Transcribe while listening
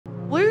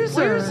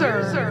Loser.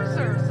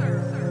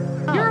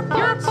 You're a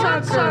butt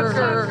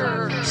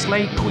sucker.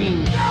 Slay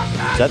queen.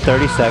 Is that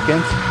 30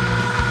 seconds?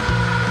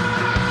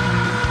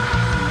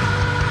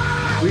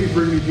 Please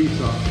bring me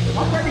pizza.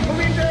 I'm ready for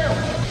me jail.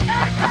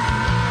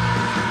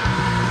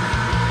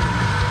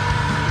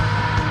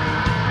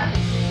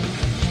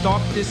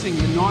 Stop dissing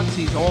the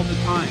Nazis all the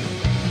time.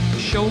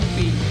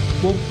 Show-feed,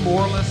 woke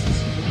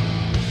moralists.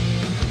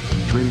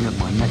 Dreaming of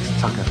my next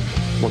tucker,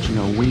 watching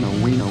a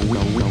wiener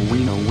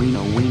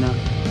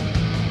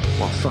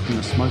while sucking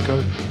a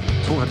smoko.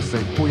 It's all I had to say.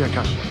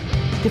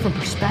 Booyakash. Different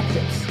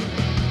perspectives.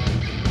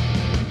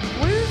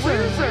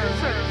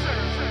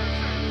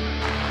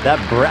 That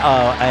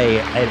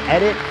an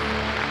edit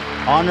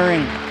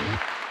honoring,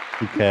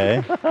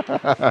 okay,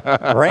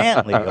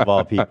 Brantley of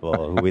all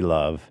people who we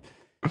love.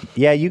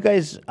 Yeah, you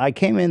guys, I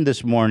came in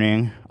this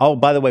morning. Oh,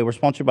 by the way, we're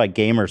sponsored by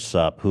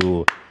GamerSup,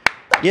 who,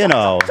 you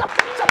know,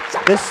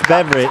 this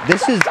beverage,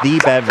 this is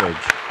the beverage.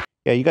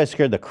 Yeah, you guys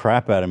scared the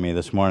crap out of me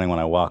this morning when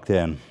I walked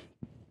in.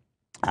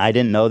 I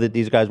didn't know that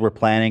these guys were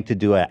planning to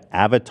do an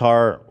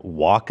Avatar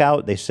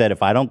walkout. They said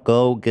if I don't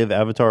go give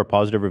Avatar a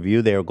positive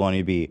review, they are going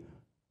to be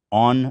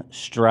on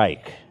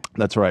strike.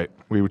 That's right.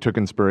 We took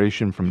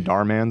inspiration from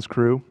Dhar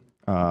crew.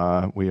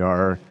 We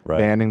are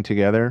banding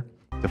together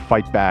to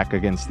fight back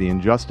against the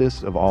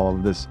injustice of all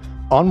of this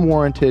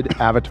unwarranted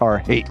Avatar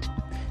hate.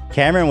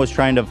 Cameron was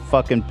trying to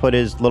fucking put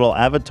his little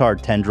Avatar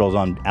tendrils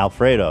on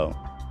Alfredo.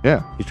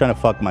 Yeah. He's trying to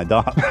fuck my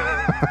dog.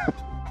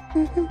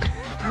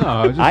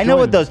 No, I know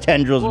what those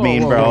tendrils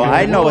mean, bro.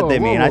 I know what they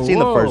mean. I seen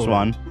the first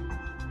one.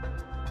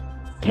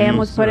 Cam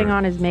was putting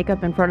on his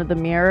makeup in front of the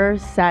mirror,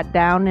 sat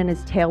down, and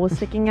his tail was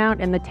sticking out,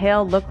 and the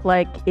tail looked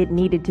like it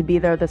needed to be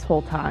there this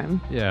whole time.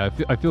 Yeah,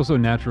 I feel so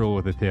natural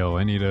with a tail.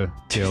 I need a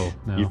tail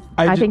now.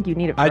 I think you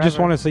need it I just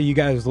forever. want to say you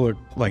guys look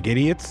like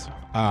idiots.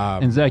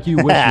 And Zach, you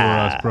wish you were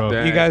us,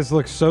 bro. You guys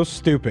look so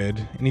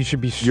stupid, and you should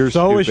be so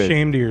stupid.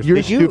 ashamed of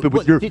yourself. You're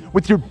stupid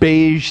with your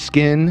beige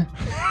skin.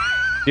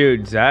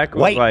 Dude, Zach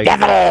was White like...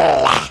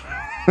 devil!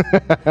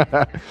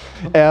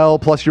 L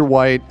plus you're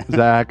white,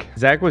 Zach.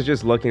 Zach was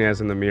just looking at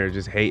us in the mirror,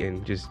 just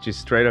hating, just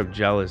straight up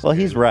jealous. Well,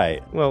 he's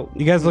right. Well,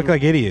 you guys look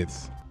like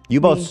idiots. You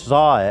both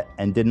saw it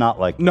and did not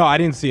like it. No, I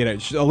didn't see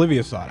it.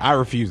 Olivia saw it. I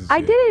refused to see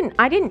it.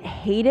 I didn't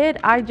hate it.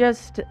 I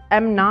just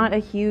am not a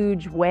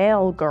huge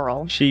whale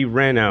girl. She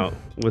ran out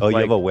with you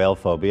have a whale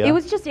phobia? It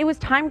was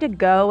time to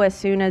go as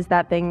soon as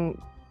that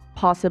thing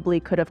possibly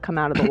could have come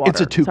out of the water.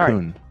 It's a toucan.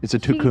 Sorry. It's a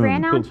She toucan.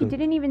 ran out. She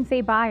didn't even say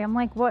bye. I'm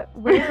like, what?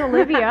 Where's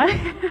Olivia?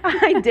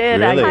 I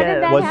did. Really? How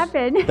did that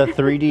happen? The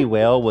 3D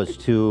whale was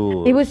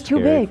too It was too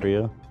scary big. for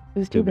you? It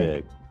was too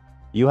big.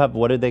 You have,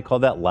 what did they call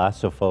that?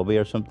 Lassophobia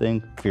or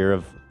something? Fear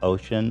of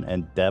ocean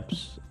and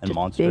depths and Just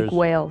monsters? big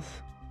whales.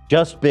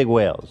 Just big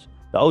whales.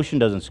 The ocean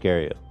doesn't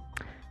scare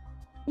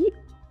you.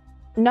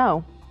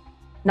 No.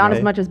 Not as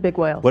Right? much as big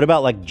whales. What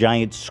about like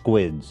giant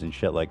squids and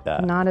shit like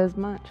that? Not as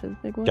much as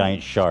big whales.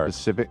 Giant sharks.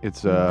 Specific.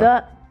 It's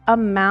The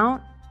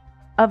amount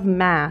of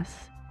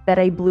mass that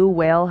a blue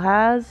whale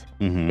has,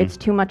 it's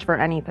too much for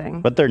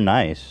anything. But they're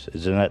nice.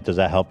 Does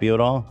that help you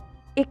at all?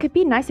 It could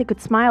be nice. It could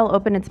smile,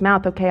 open its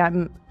mouth. Okay,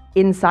 I'm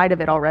inside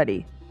of it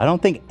already. I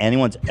don't think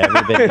anyone's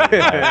ever been eaten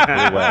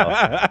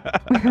by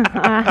a blue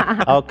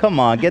whale. Oh, come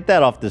on. Get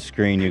that off the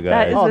screen, you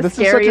That guys. is Oh, the this is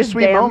such a scariest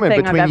sweet damn moment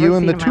thing I've between ever you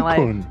and the seen in my life.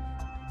 toucan.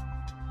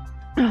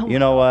 You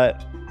know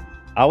what?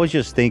 I was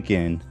just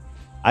thinking,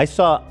 I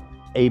saw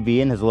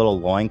AB in his little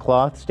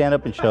loincloth stand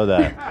up and show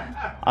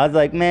that. I was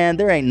like, man,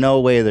 there ain't no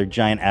way their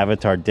giant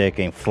avatar dick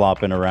ain't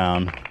flopping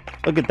around.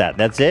 Look at that.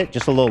 That's it?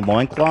 Just a little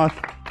loincloth?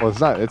 Well, it's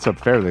not. It's a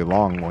fairly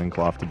long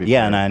loincloth to be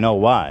Yeah, fair. and I know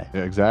why.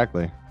 Yeah,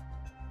 exactly.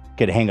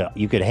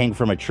 You could hang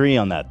from a tree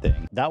on that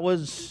thing. That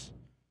was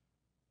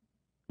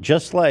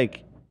just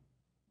like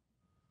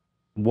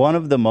one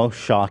of the most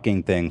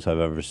shocking things I've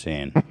ever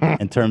seen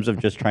in terms of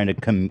just trying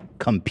to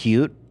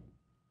compute.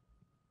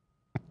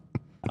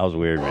 That was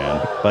weird,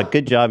 man. But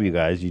good job, you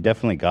guys. You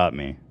definitely got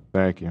me.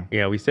 Thank you.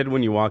 Yeah, we said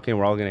when you walk in,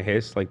 we're all gonna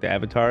hiss like the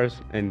avatars,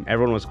 and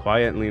everyone was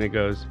quiet. And Lena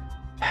goes,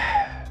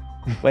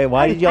 "Wait,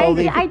 why did y'all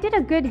leave?" I did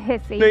a good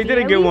hiss. No, you did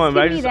a At good least one,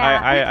 but give me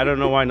that. I don't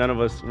know why none of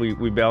us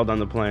we bailed on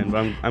the plan.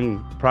 But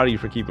I'm proud of you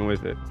for keeping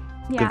with it.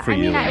 Yeah, Good for I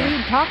mean, you.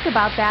 we talked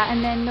about that,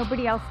 and then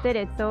nobody else did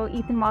it. So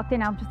Ethan walked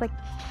in. I was just like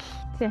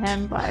to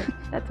him, but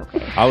that's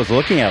okay. I was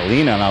looking at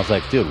Lena and I was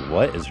like, dude,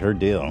 what is her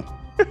deal?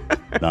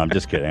 No, I'm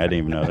just kidding. I didn't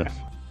even notice.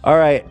 All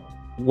right.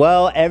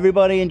 Well,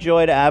 everybody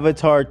enjoyed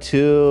Avatar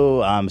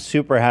 2. I'm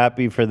super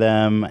happy for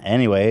them.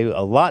 Anyway,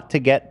 a lot to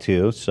get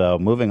to. So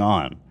moving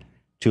on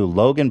to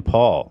Logan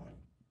Paul.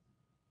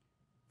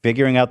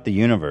 Figuring out the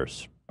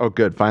universe. Oh,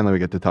 good. Finally, we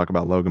get to talk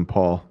about Logan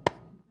Paul.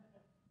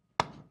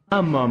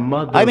 I'm a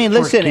mother. I mean,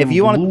 listen, if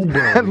you want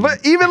to...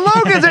 Even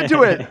Logan's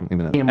into it!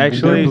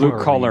 Actually,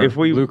 if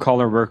we blue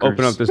collar workers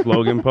open up this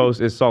Logan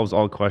post, it solves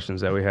all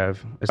questions that we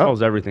have. It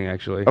solves everything,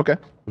 actually. Okay.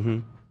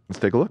 Let's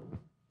take a look.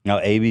 Now,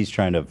 AB's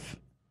trying to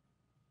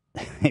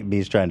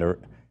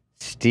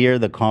steer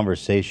the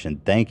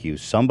conversation. Thank you.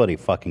 Somebody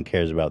fucking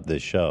cares about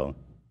this show.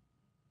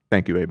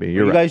 Thank you, AB.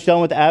 You guys done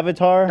with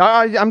Avatar?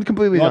 I'm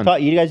completely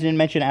done. You guys didn't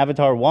mention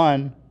Avatar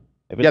 1.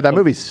 Yeah, that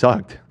movie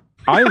sucked.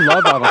 I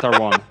love Avatar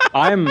 1.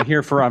 I'm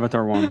here for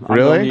Avatar 1.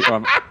 Really?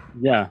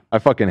 Yeah. I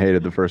fucking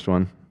hated the first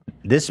one.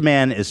 This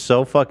man is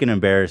so fucking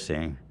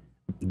embarrassing.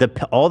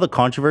 All the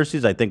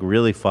controversies, I think,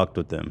 really fucked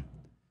with him.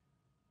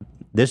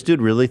 This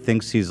dude really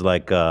thinks he's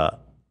like a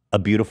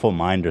beautiful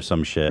mind or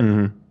some shit.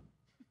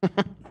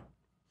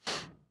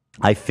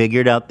 I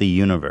figured out the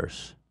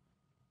universe.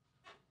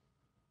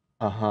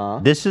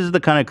 This is the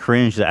kind of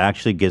cringe that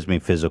actually gives me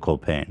physical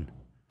pain.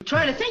 I'm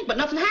trying to think, but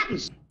nothing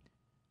happens.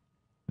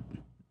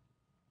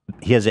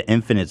 He has an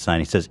infinite sign.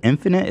 He says,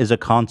 infinite is a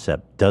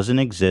concept, doesn't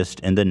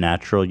exist in the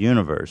natural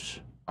universe.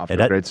 Off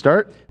to a great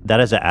start. That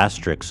is an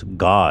asterisk,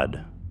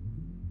 God.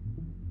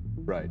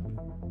 Right.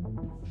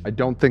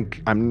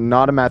 I'm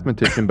not a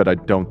mathematician, but I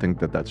don't think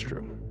that that's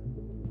true.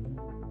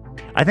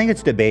 I think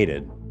it's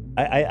debated.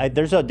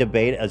 There's a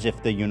debate as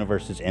if the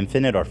universe is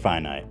infinite or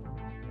finite.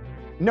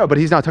 No, but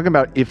he's not talking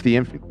about if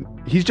the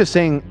he's just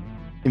saying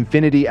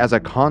infinity as a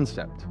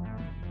concept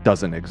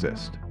doesn't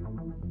exist.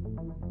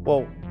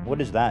 Well, what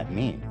does that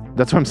mean?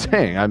 That's what I'm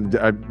saying.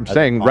 I'm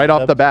saying right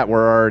off the bat,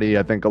 we're already,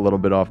 I think, a little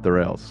bit off the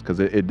rails because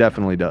it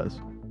definitely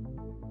does.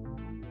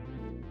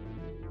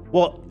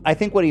 Well, I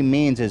think what he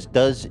means is,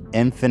 does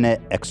infinite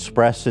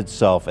express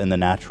itself in the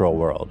natural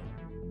world?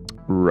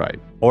 Right.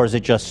 Or is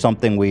it just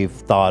something we've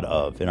thought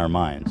of in our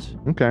minds?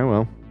 Okay,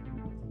 well,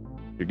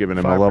 you're giving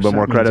him a little bit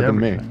more credit than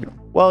me.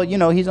 Well, you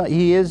know, he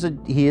is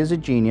a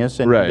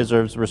genius and he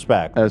deserves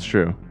respect. That's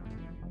true.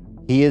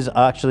 He is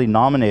actually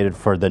nominated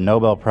for the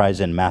Nobel Prize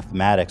in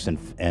mathematics and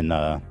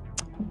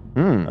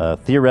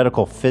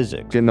theoretical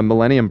physics. In the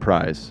Millennium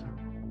Prize.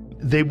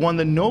 They won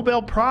the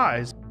Nobel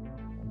Prize.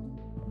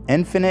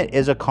 Infinite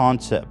is a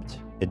concept.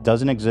 It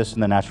doesn't exist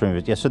in the natural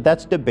universe. Yeah, so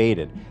that's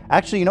debated.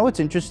 Actually, you know what's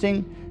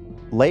interesting?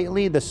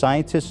 Lately, the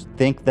scientists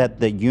think that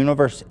the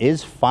universe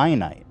is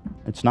finite.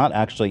 It's not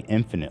actually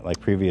infinite like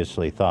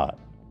previously thought.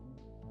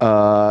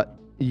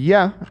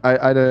 Yeah,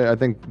 I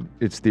think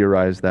it's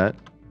theorized that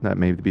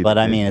may be. But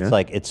I mean, it's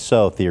like, it's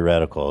so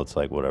theoretical. It's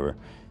like, whatever.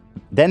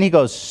 Then he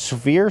goes,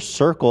 sphere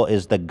circle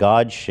is the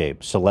God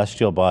shape,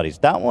 celestial bodies.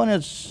 That one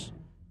is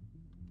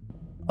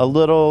a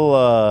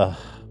little,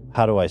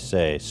 how do I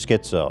say,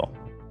 schizo.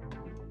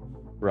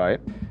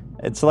 Right.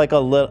 It's like a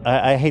little,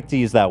 I hate to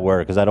use that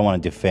word because I don't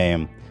want to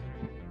defame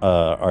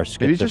our schizophrenic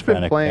Maybe he's just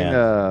been playing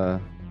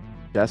fans.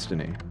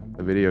 Destiny,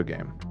 the video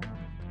game.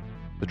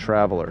 The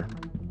Traveler.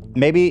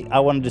 Maybe I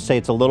wanted to say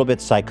it's a little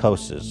bit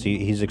psychosis.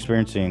 He's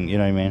experiencing, you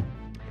know what I mean?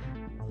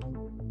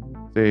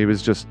 He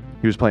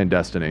was playing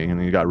Destiny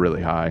and he got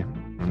really high.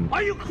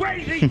 Are you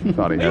crazy?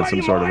 Thought he had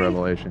some sort of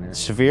revelation here.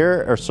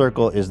 Sphere or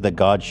circle is the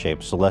God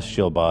shape,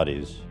 celestial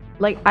bodies.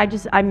 Like,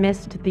 I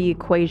missed the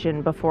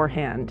equation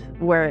beforehand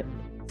where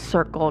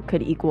circle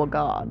could equal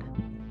God.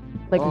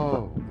 Like,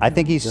 I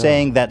think he's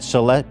saying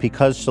that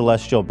because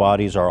celestial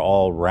bodies are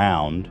all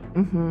round,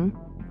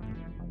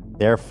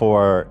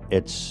 therefore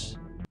it's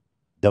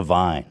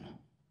divine.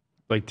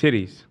 Like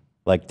titties.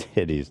 Like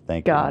titties,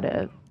 thank you. Got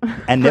it.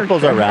 And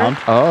nipples are round.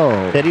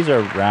 Oh. Titties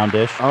are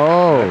roundish.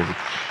 Oh,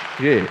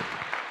 shit.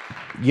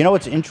 You know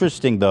what's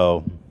interesting,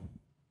 though?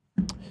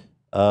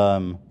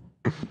 A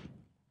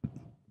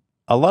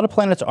lot of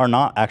planets are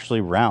not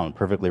actually round,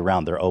 perfectly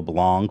round. They're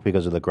oblong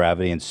because of the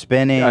gravity and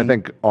spinning. Yeah, I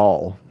think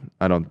all.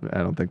 I don't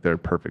think they're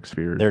perfect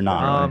spheres. They're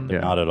not.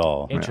 They're not at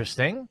all.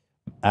 Interesting.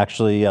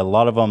 Actually, a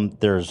lot of them,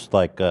 there's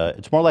like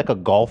it's more like a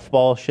golf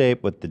ball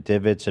shape with the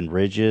divots and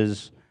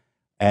ridges,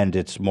 and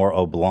it's more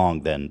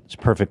oblong than it's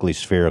perfectly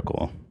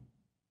spherical.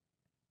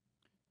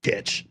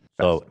 Ditch.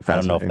 So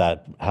I don't know if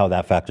how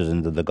that factors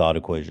into the God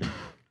equation.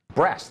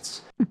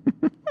 Breasts.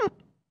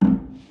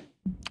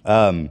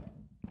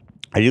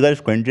 Are you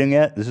guys cringing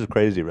yet? This is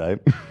crazy, right?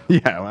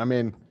 Yeah, I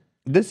mean,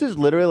 this is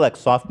literally like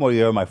sophomore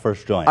year of my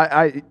first joint.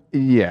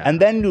 Yeah. And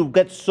then you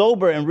get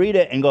sober and read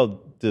it and go,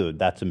 dude,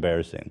 that's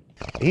embarrassing.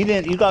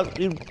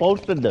 You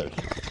posted this.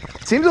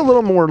 Seems a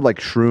little more like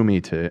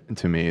shroomy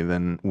to me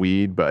than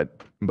weed, but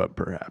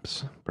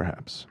perhaps.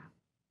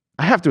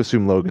 I have to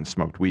assume Logan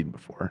smoked weed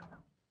before,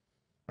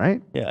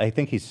 right? Yeah, I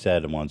think he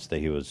said once that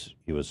he was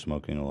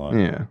smoking a lot.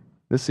 Yeah,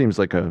 this seems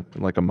like a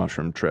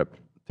mushroom trip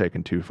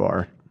taken too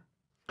far.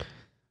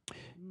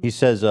 He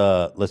says,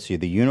 let's see,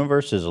 the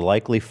universe is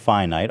likely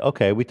finite.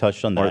 Okay, we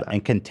touched on that.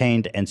 And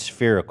contained and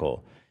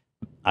spherical.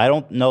 I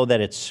don't know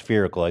that it's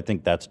spherical. I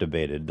think that's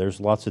debated. There's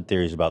lots of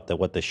theories about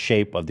what the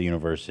shape of the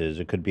universe is.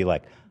 It could be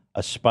like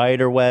a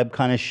spider web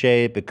kind of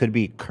shape. It could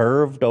be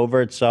curved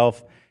over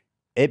itself.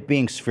 It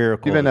being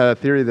spherical. Even a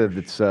theory that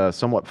it's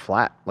somewhat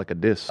flat, like a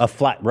disc. A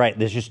flat, right.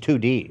 There's just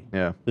 2D.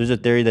 Yeah. There's a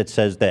theory that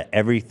says that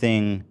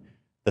everything,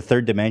 the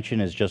third dimension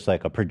is just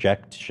like a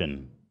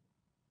projection.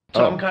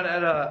 So I'm kind of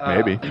at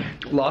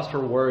a loss for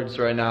words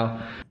right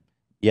now.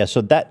 Yeah, so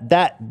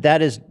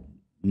that is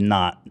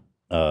not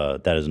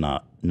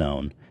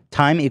known.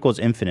 Time equals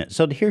infinite.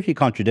 So here he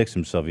contradicts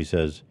himself. He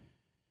says,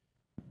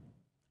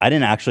 "I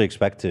didn't actually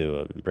expect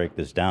to break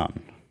this down."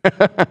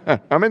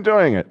 I'm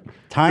enjoying it.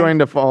 Trying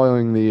to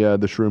following the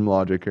shroom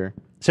logic here.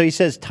 So he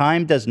says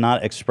time does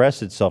not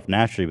express itself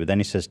naturally, but then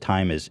he says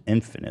time is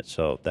infinite.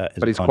 So that is.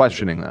 But he's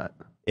questioning that.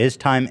 Is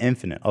time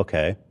infinite?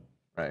 Okay.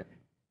 Right.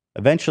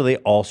 Eventually,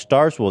 all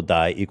stars will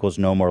die equals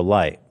no more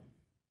light.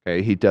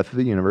 Okay, heat death of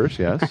the universe,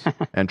 yes.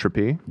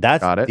 Entropy.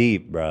 That's got it.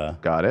 deep, bruh.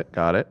 Got it,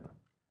 got it.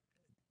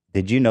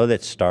 Did you know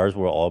that stars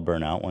will all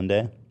burn out one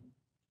day?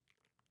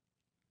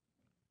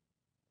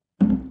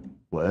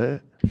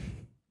 What?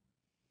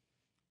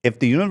 If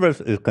the universe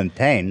is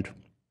contained,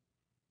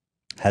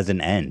 has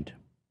an end,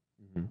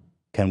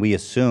 can we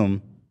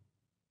assume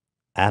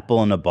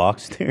apple in a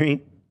box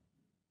theory?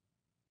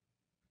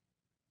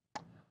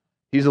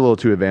 He's a little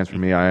too advanced for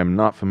me. I am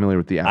not familiar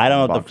with the apple I don't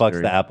know in the what the box fuck's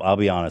theory. the apple. I'll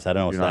be honest. I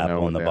don't know what's Do the not know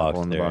apple in what the the box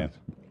apple in the theory. box.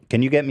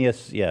 Can you get me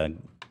yeah.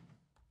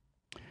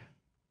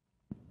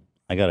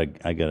 I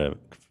gotta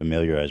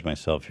familiarize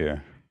myself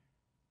here.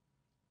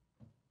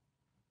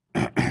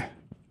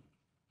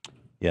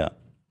 Yeah.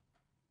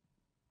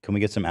 Can we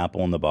get some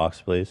apple in the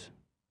box, please?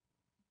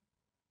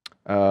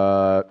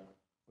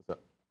 What's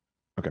up?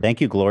 Okay. Thank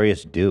you,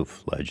 Glorious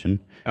Doof, legend.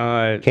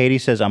 Katie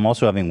says, I'm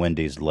also having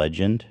Wendy's,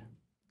 legend.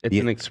 It's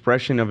an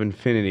expression of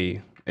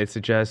infinity. It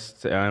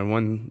suggests in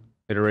one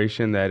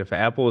iteration that if an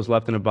apple is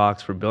left in a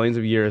box for billions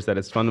of years, that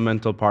its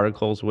fundamental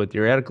particles would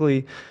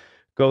theoretically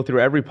go through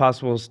every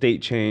possible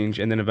state change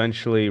and then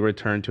eventually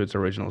return to its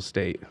original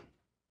state.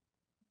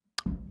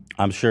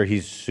 I'm sure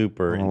he's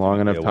super On a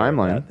long enough intimately aware of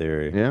timeline. that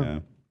theory. Yeah.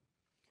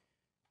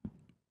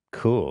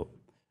 Cool.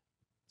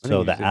 I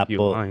So think the just a few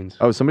apple. lines.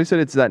 Oh, somebody said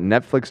it's that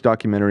Netflix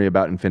documentary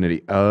about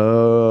infinity.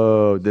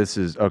 Oh, this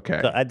is okay.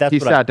 So, that's he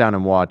what sat down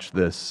and watched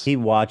this. He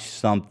watched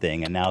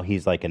something, and now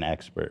he's like an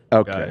expert.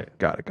 Okay,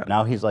 got it.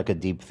 Now he's like a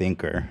deep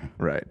thinker.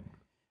 Right.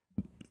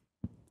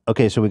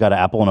 Okay, so we got an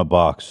apple in a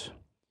box.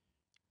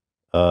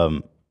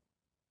 When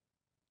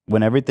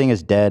everything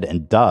is dead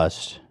and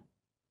dust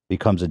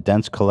becomes a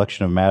dense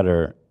collection of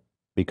matter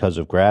because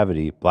of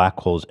gravity, black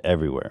holes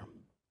everywhere.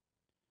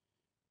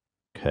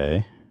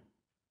 Okay.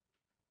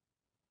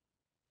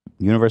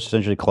 Universe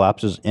essentially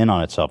collapses in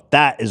on itself.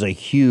 That is a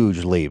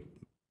huge leap.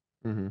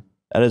 Mm-hmm.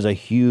 That is a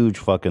huge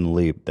fucking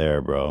leap there,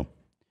 bro.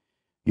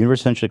 Universe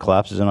essentially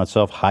collapses in on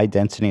itself. High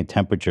density and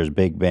temperatures,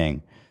 Big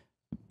Bang.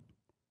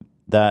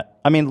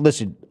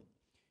 Listen.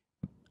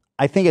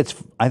 I think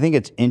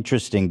it's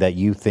interesting that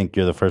you think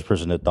you're the first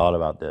person that thought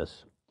about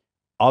this.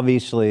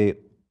 Obviously,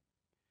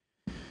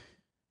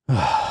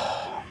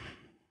 I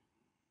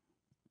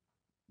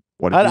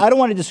don't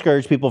want to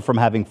discourage people from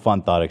having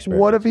fun thought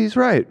experiments. What if he's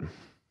right?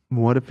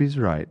 What if he's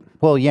right?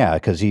 Well, yeah,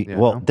 because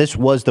this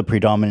was the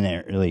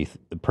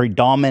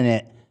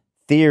predominant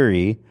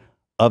theory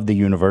of the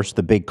universe,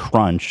 the big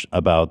crunch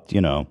about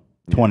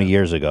 20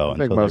 years ago.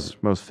 I think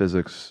most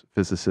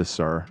physicists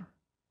are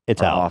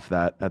out off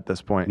that at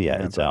this point.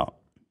 Yeah, it's out.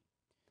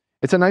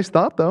 It's a nice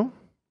thought, though.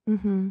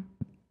 Mm-hmm.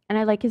 And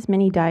I like his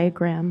mini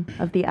diagram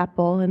of the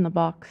apple in the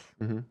box.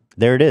 Mm-hmm.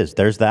 There it is.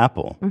 There's the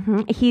apple.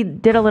 Mm-hmm. He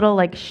did a little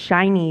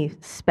shiny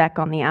speck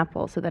on the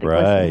apple so that it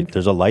right.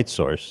 There's a light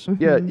source.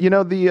 Mm-hmm. Yeah,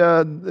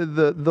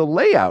 the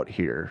layout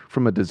here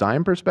from a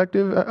design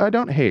perspective, I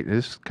don't hate.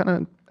 It's kind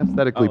of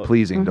aesthetically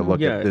pleasing to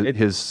look at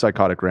his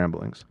psychotic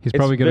ramblings. He's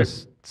probably going to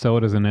sell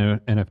it as an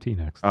NFT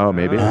next. Oh,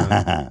 maybe.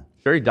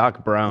 Very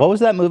Doc Brown. What was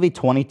that movie,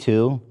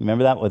 22?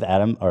 Remember that with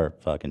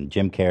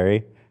Jim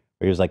Carrey?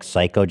 Where he was like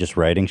psycho just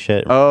writing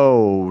shit?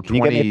 Oh, Can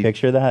you get me a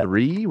picture of that?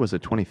 Was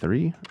it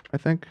 23, I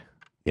think?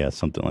 Yeah,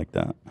 something like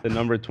that. The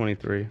number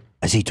 23.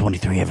 I see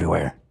 23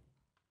 everywhere.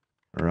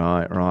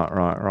 Right.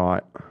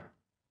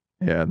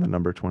 Yeah, the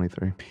number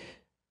 23.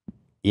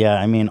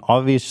 Yeah,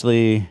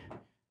 obviously,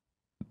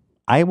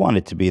 I want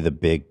it to be the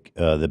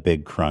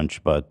big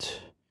crunch, but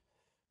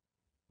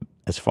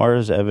as far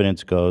as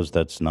evidence goes,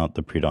 that's not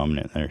the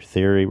predominant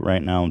theory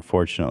right now,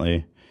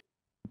 unfortunately.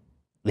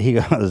 He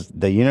goes,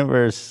 the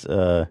universe,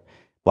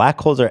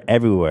 black holes are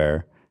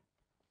everywhere.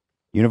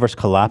 Universe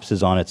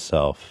collapses on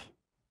itself.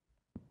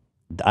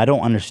 I don't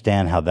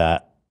understand how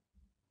that,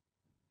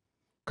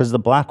 because the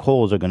black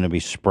holes are going to be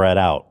spread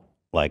out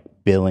like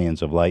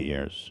billions of light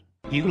years.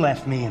 You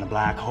left me in a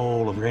black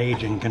hole of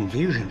rage and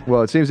confusion.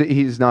 Well, it seems that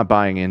he's not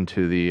buying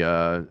into the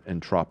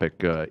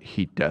entropic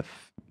heat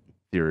death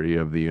theory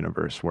of the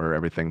universe, where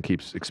everything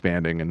keeps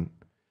expanding, and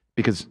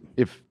because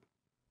if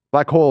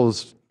black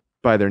holes,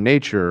 by their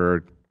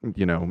nature,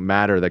 are,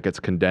 matter that gets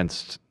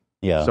condensed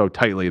so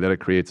tightly that it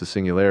creates a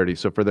singularity.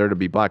 So for there to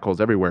be black holes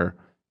everywhere,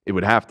 it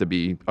would have to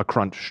be a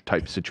crunch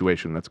type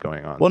situation that's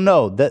going on.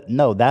 Well,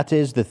 that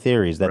is the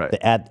theories that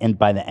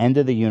by the end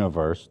of the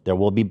universe, there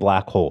will be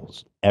black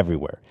holes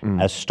everywhere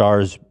as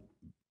stars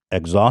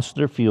exhaust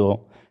their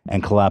fuel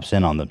and collapse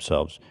in on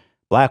themselves.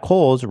 Black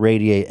holes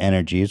radiate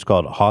energy. It's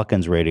called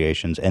Hawkins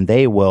radiations, and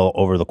they will,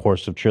 over the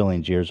course of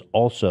trillions of years,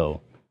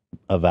 also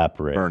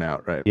evaporate. Burn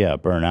out, right? Yeah,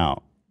 burn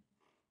out.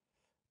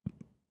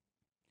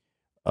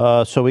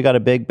 So we got a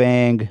Big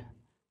Bang.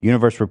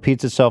 Universe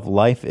repeats itself.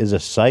 Life is a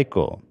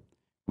cycle.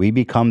 We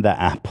become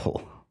the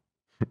apple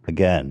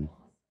again.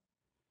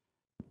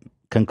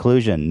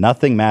 Conclusion: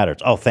 nothing matters.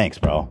 Oh, thanks,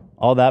 bro.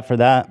 All that for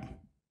that.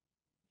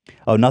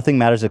 Oh, nothing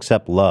matters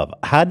except love.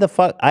 How the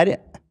fuck? I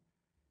didn't.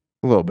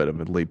 A little bit of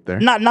a leap there.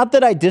 Not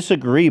that I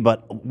disagree,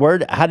 but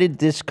how did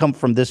this come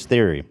from this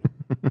theory?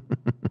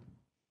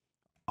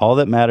 All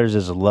that matters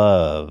is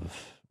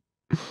love.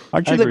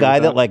 Aren't I you the agree guy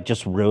with that that. like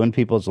just ruined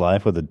people's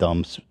life with a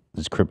dumb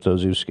this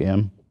CryptoZoo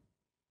scam?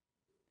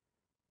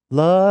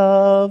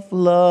 Love,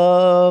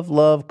 love,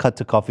 love. Cut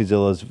to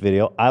CoffeeZilla's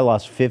video. I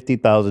lost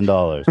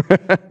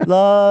 $50,000.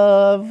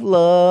 Love,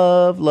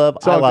 love, love.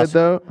 It's all I good, lost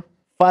though.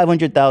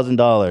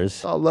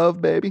 $500,000. All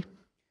love, baby.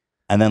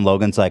 And then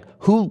Logan's like,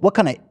 "Who? What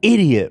kind of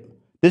idiot?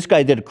 This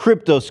guy did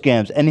crypto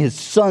scams, and his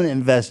son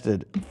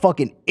invested.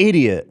 Fucking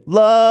idiot.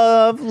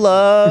 Love,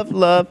 love,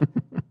 love."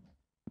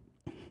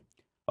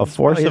 A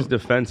force his of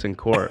defense in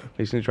court.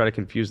 He's going to try to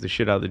confuse the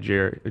shit out of the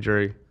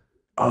jury.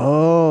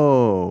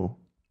 Oh.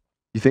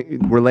 You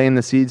think we're laying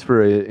the seeds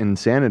for an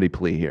insanity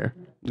plea here?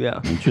 Yeah.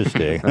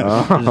 Interesting.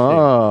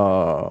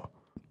 Oh.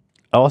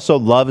 Also,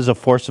 love is a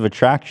force of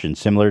attraction,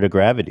 similar to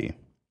gravity.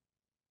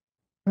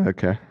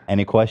 Okay.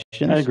 Any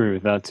questions? I agree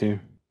with that too.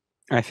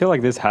 I feel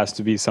like this has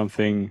to be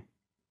something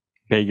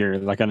bigger,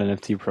 like an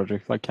NFT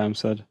project, like Cam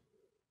said.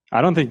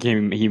 I don't think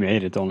he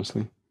made it,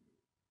 honestly.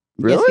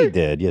 Yes, he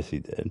did. Yes, he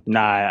did.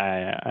 Nah,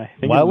 I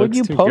think Why it would looks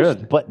you too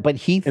post? good. But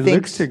he It thinks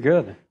looks too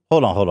good.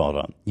 Hold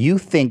on. You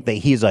think that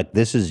he's like,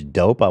 this is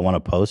dope. I want to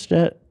post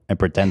it and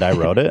pretend I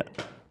wrote it.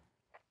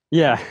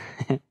 Yeah,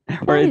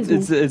 or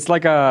it's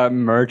like a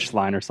merch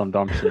line or some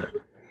dumb shit.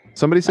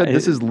 Somebody said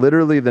this is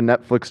literally the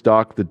Netflix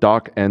doc. The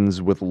doc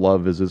ends with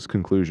love as its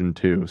conclusion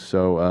too.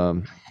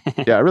 So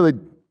yeah,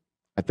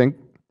 I think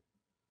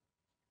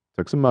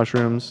took some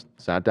mushrooms,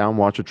 sat down,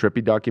 watched a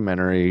trippy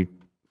documentary,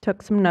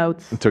 Took some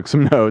notes.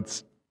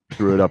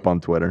 Threw it up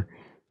on Twitter.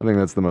 I think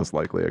that's the most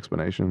likely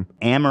explanation.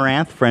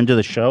 Amouranth, friend of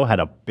the show,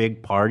 had a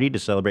big party to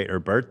celebrate her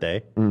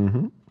birthday.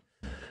 Mm-hmm.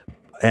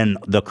 And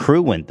the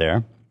crew went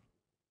there.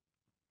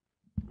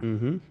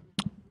 Mm-hmm.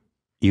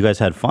 You guys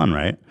had fun,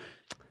 right?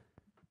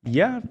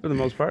 Yeah, for the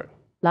most part.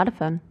 A lot of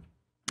fun.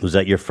 Was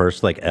that your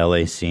first like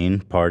LA scene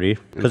party?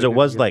 Because it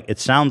was like, it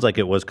sounds like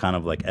it was kind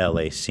of like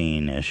LA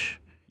scene-ish.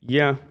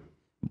 Yeah.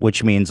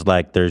 Which means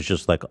like there's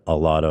just like a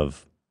lot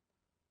of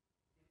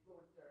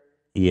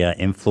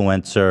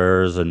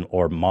influencers and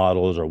or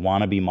models or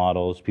wannabe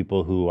models,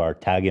 people who are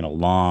tagging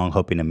along,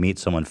 hoping to meet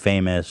someone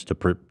famous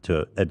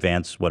to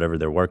advance whatever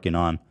they're working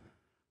on,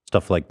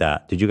 stuff like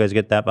that. Did you guys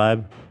get that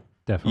vibe?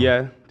 Definitely.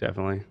 Yeah,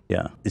 definitely.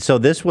 Yeah. So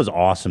this was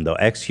awesome though.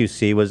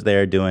 XQC was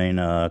there doing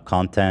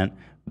content,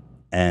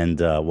 and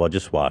well,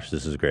 just watch.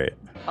 This is great.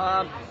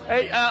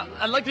 Hey,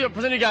 I'd like to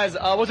present you guys.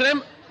 What's your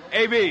name?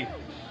 AB.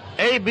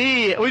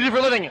 AB. What do you do for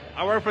a living?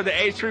 I work for the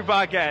H3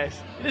 podcast.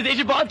 This is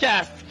the H3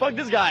 podcast. Fuck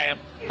this guy.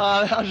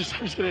 I'm just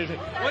kidding.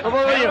 What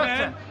about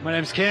you? My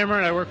name's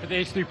Cameron. I work for the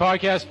H3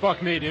 podcast.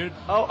 Fuck me, dude.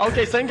 Oh,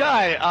 okay, same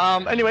guy.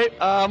 Anyway,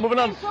 moving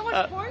on. So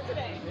much porn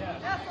today.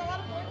 Yeah, so a lot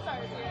of porn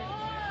stars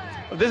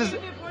here. This is.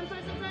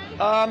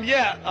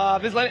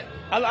 This like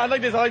I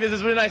like this. I like this. This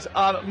is really nice.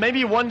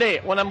 Maybe one day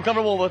when I'm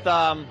comfortable with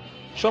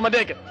showing my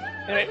dick.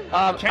 Anyway,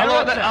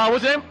 hello.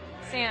 What's your name?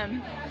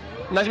 Sam,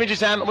 Nice to meet you,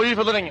 Sam. What do you do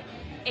for a living?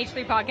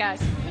 H3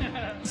 podcast.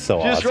 So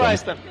Jesus awesome.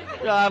 Christ.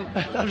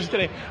 I'm just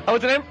kidding.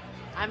 What's your name?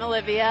 I'm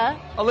Olivia.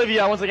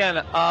 Olivia. Once again,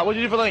 what do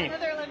you do for a living?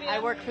 I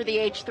work for the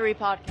H3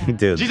 podcast.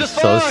 Dude, Jesus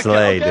so fuck.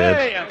 slay,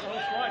 Okay.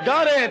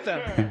 Got it.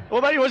 What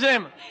about you? What's your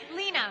name?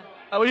 Lena,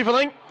 What do you for a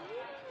living?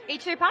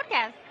 H3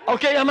 podcast.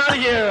 Okay, I'm out of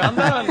here. I'm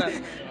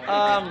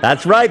done.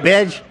 That's right,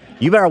 bitch.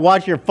 You better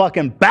watch your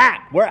fucking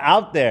back. We're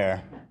out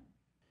there.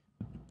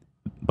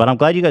 But I'm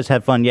glad you guys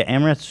had fun. Yeah,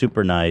 Amouranth's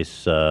super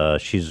nice.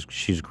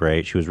 She's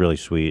great. She was really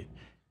sweet.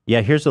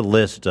 Yeah, here's a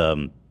list.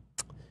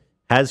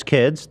 Has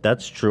kids.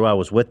 That's true. I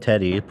was with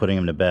Teddy putting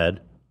him to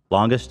bed.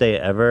 Longest day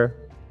ever.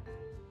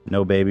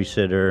 No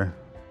babysitter.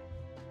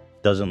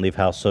 Doesn't leave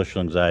house.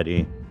 Social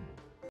anxiety.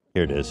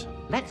 Here it is.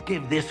 Let's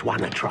give this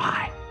one a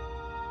try.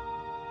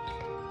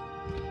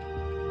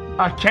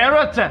 A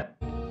carrot.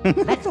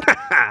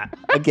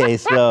 Okay,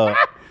 so,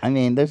 I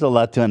mean, there's a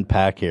lot to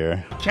unpack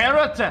here.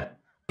 Carrot.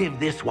 Give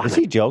this one. Is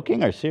he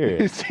joking or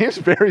serious? He seems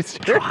very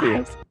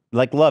serious.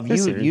 Like, love,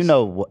 He's you serious.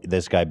 know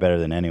this guy better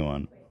than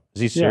anyone.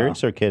 Is he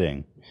serious or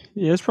kidding?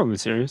 Yeah, it's probably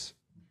serious.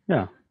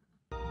 Yeah.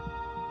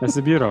 That's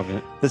the beauty of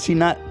it. Does he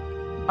not?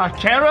 A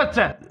carrot.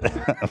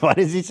 Why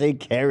does he say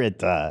carrot?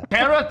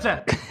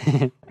 Carrot.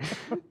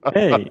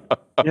 Hey,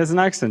 he has an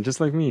accent just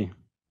like me.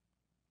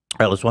 All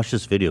right, let's watch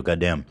this video.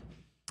 Goddamn.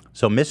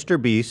 So,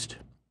 Mr. Beast.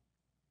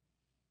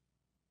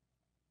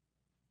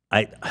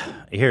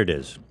 Here it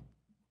is.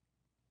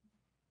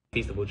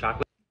 Feastable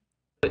chocolates.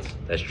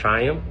 Let's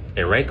try them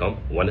and rank them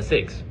 1 to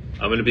 6.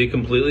 I'm going to be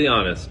completely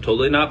honest.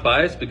 Totally not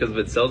biased, because if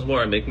it sells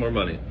more, I make more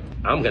money.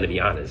 I'm going to be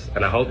honest,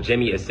 and I hope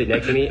Jimmy is sitting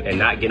next to me and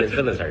not getting his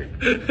feelings hurt.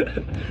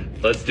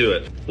 Let's do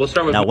it. We'll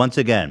start with... Now, once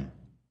again,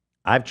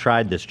 I've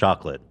tried this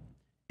chocolate.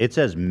 It's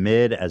as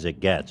mid as it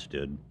gets,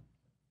 dude.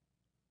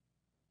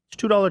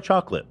 It's $2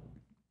 chocolate.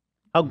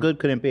 How good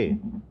could it be?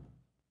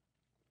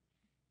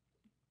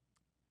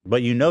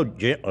 But you know,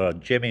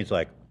 Jimmy's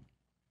like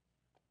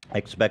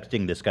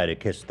expecting this guy to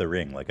kiss the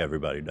ring like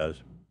everybody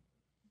does.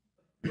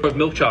 With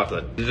milk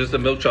chocolate. It's just a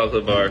milk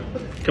chocolate bar.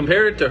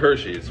 Compare it to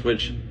Hershey's,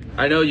 which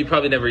I know you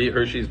probably never eat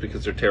Hershey's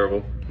because they're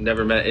terrible.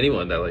 Never met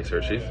anyone that likes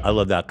Hershey's. I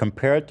love that.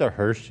 Compared to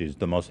Hershey's,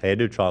 the most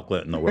hated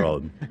chocolate in the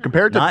world.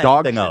 Compared to Not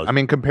dog shit. anything else. I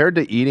mean, compared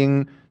to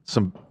eating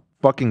some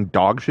fucking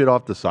dog shit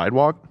off the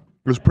sidewalk,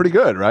 it was pretty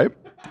good, right?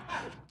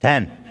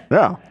 10.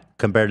 Yeah.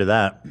 Compared to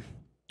that,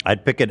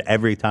 I'd pick it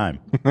every time.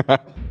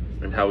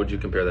 And how would you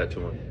compare that to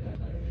one?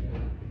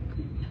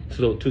 It's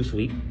a little too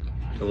sweet.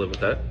 To live with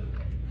that?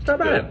 It's not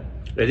bad.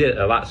 It is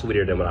a lot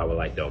sweeter than what I would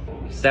like, though.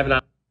 7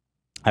 out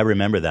I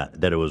remember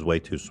that it was way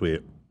too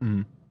sweet.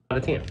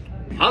 of 10.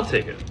 I'll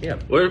take it. Yeah.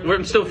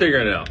 We're still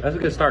figuring it out. That's a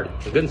good start.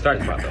 A good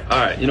starting spot, though. All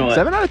right, you know what?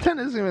 7 out of 10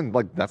 isn't even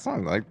like that's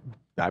not like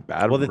that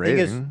bad. Well, of a the thing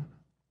is, rating.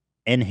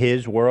 in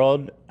his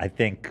world, I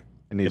think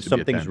needs if to be a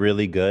something's 10.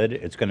 really good,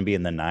 it's going to be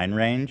in the 9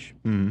 range.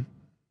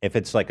 If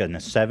it's like in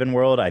a 7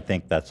 world, I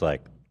think that's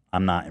like,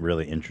 I'm not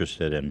really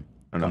interested in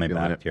I'm not coming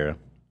feeling back it. here.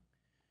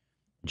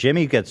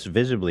 Jimmy gets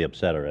visibly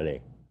upset already.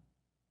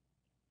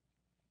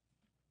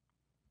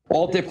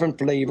 All different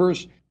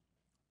flavors.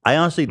 I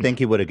honestly think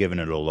he would have given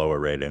it a lower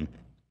rating.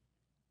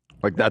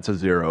 Like that's a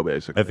 0,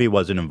 basically. If he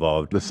wasn't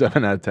involved. The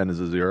 7 out of 10 is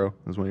a 0,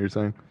 is what you're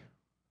saying?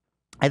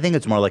 I think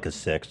it's more like a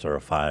 6 or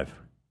a 5.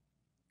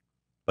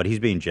 But he's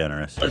being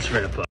generous. Let's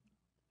wrap up.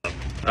 All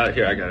right,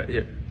 here, I got it.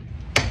 Here.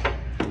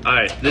 All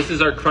right, this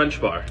is our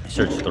Crunch Bar. He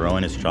starts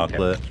throwing his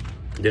chocolate.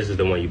 This is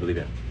the one you believe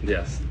in.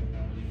 Yes.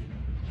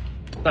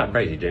 It's not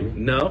crazy, Jamie.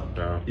 No?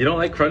 No. You don't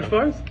like Crunch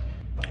Bars?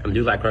 I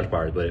do like Crunch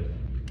Bars, but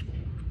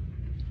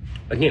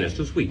again, it's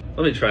too sweet.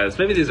 Let me try this.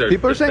 Maybe these are.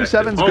 People are saying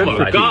perspectives. 7's good Oh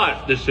for my people.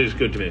 God, this tastes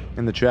good to me.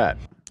 In the chat.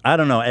 I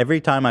don't know.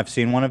 Every time I've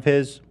seen one of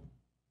his,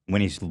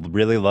 when he's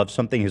really loves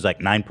something, he's like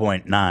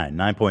 9.9,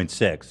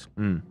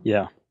 9.6.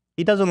 Yeah.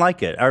 He doesn't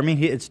like it. I mean,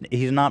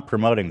 he's not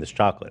promoting this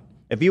chocolate.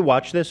 If you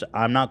watch this,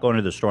 I'm not going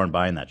to the store and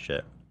buying that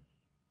shit.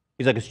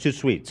 He's like, it's too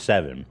sweet.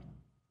 7.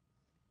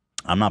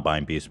 I'm not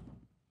buying Beast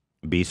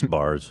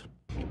bars.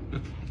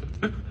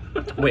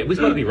 Wait, we're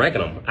supposed to be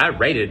ranking them. I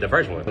rated the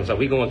first one, so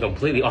we going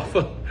completely off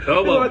of.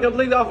 Oh, we well, going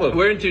completely off of.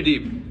 we're in too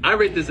deep. I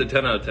rate this a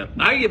 10 out of 10.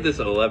 I give this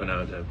an 11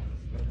 out of 10.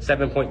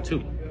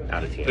 7.2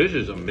 out of 10. This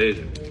is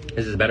amazing.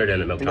 This is better than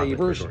the milk chocolate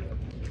for sure.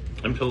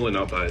 I'm totally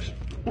not biased.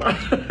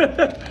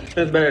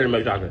 It's better than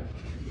milk chocolate.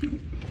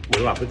 What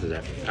do I put this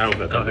at? I don't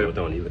feel comfortable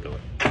throwing it either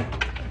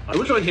though.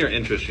 Which one here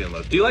interests you in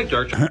love? Do you like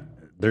dark chocolate?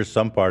 There's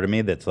some part of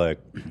me that's like,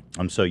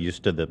 I'm so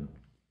used to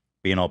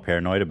being all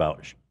paranoid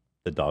about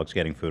the dogs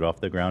getting food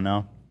off the ground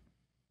now.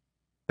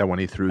 That when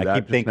he threw that I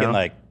keep just thinking now?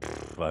 like,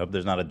 I hope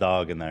there's not a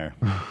dog in there.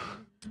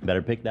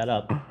 Better pick that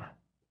up.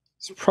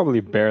 It's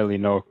probably barely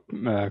no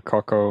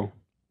cocoa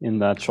in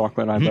that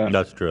chocolate, I bet.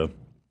 That's true.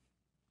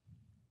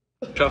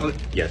 Chocolate?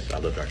 Yes, I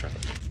love dark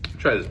chocolate.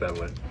 Try this bad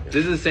boy.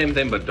 This is the same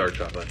thing, but dark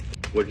chocolate.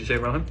 What'd you say,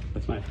 Rohan?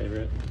 That's my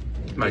favorite.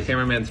 My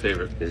cameraman's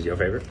favorite. This is your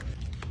favorite?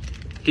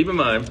 Keep in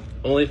mind,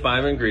 only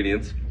 5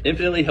 ingredients.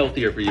 Infinitely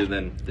healthier for you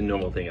than the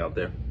normal thing out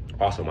there.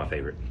 Also my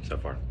favorite so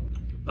far.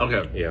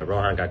 Okay. Yeah,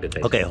 Rohan got good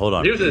taste. Okay, hold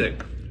on. Here's the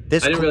thing.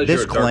 This I didn't realize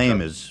this you were dark claim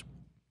chocolate. is,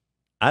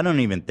 I don't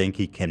even think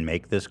he can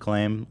make this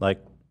claim. Like,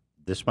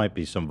 this might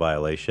be some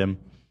violation.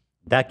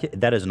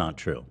 That is not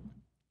true.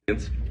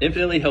 It's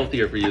infinitely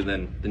healthier for you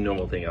than the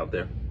normal thing out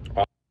there.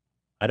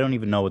 I don't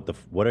even know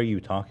what are you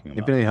talking about?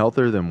 Infinitely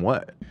healthier than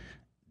what?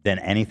 Than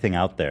anything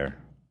out there.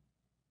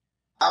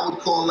 I would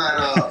call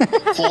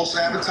that false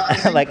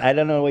advertising. Like, I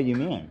don't know what you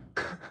mean.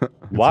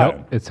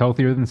 Why? It's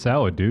healthier than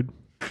salad, dude.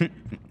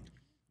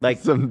 Like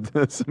some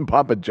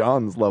Papa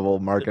John's level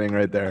marketing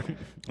right there.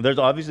 There's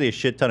obviously a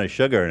shit ton of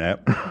sugar in it.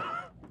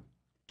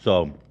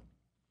 So,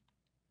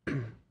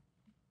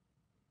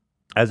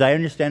 as I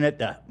understand it,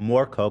 the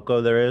more cocoa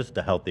there is,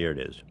 the healthier it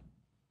is.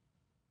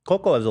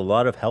 Cocoa has a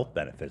lot of health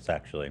benefits,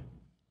 actually.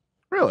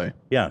 Really?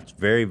 Yeah, it's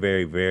very,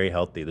 very, very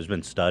healthy. There's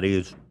been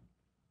studies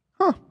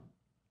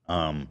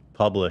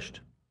published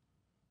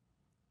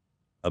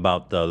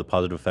about the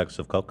positive effects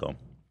of cocoa.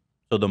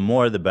 So the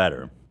more, the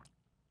better.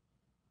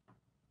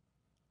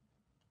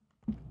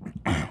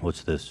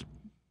 What's this?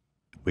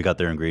 We got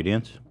their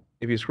ingredients?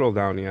 If you scroll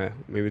down, yeah,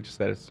 maybe just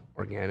that it's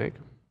organic.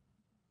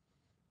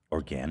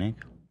 Organic?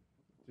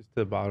 Just to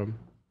the bottom.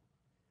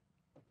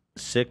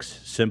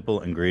 6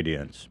 simple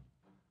ingredients.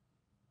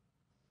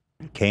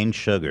 Cane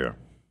sugar.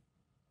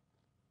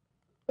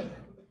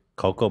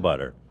 Cocoa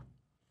butter.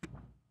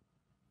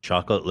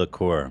 Chocolate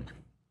liqueur.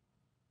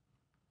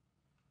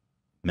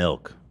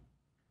 Milk.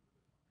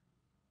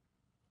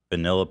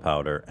 Vanilla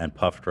powder and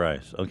puffed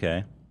rice.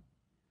 Okay.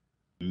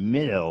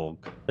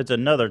 Milk. It's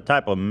another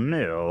type of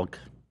milk.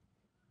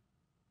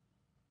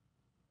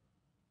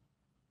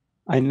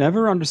 I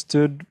never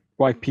understood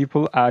why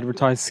people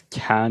advertise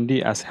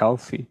candy as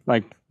healthy.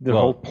 Like the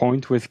Well- whole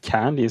point with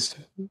candy is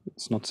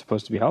it's not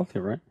supposed to be healthy,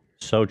 right?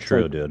 So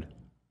true, like- dude.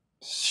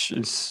 It's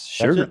That's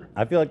sugar.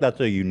 I feel like that's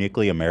a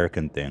uniquely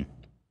American thing.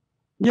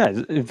 Yeah,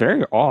 it's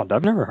very odd.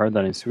 I've never heard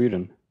that in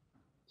Sweden.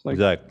 It's like,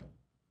 Exactly.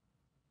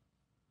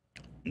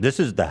 This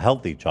is the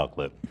healthy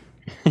chocolate.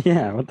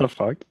 yeah, what the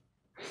fuck?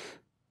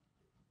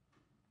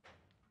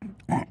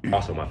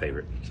 Also my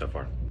favorite so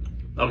far.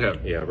 Okay.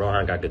 Yeah,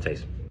 Rohan got good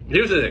taste.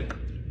 Here's the thing.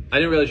 I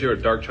didn't realize you were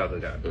a dark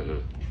chocolate guy.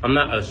 I'm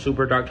not a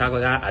super dark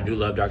chocolate guy. I do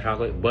love dark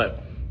chocolate,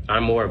 but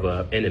I'm more of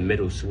a in the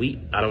middle sweet.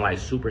 I don't like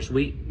super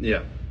sweet.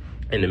 Yeah.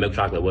 And the milk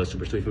chocolate was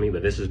super sweet for me,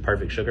 but this is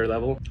perfect sugar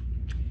level.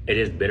 It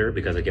is bitter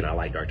because, again, I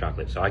like dark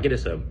chocolate. So I get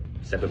this a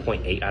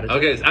 7.8 out of 10.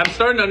 Okay, I'm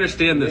starting to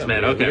understand this,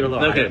 man. Okay,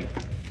 okay.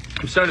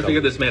 I'm starting to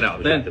figure this man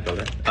out. Then,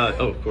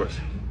 oh, of course.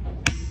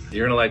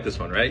 You're gonna like this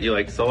one, right? You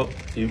like salt?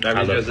 I mean,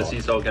 you're the sea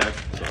salt guy.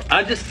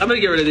 I'm gonna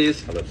get rid of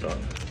these. I love salt.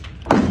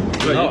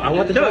 No, I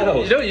want to try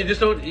those. No, you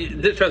just don't.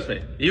 Trust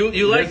me.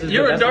 You like.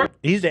 You're a dark.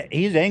 He's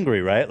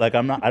angry, right? Like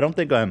I'm not. I don't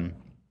think I'm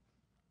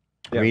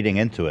reading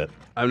into it.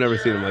 I've never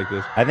seen him like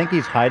this. I think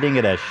he's hiding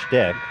it as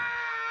shtick,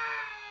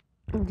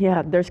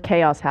 Yeah, there's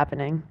chaos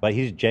happening. but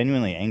he's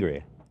genuinely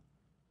angry.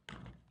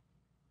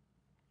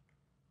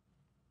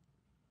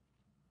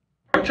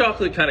 Dark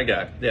chocolate kind of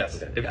guy.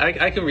 Yes, if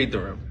I can read the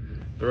room.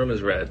 The room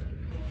is red.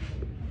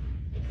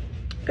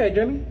 Okay,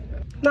 Jimmy.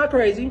 Not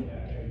crazy,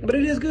 but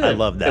it is good. I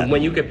love that. And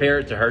when you compare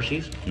it to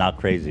Hershey's, Not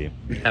crazy.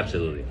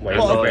 absolutely.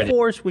 Well, of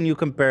course, when you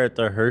compare it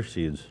to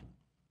Hershey's,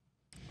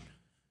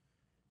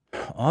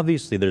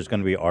 obviously there's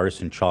going to be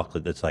artisan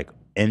chocolate that's like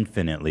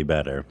infinitely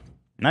better.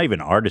 Not even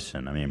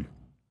artisan. I mean,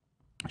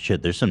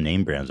 shit, there's some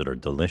name brands that are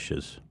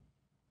delicious.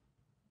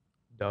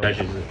 I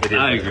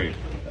agree.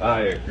 I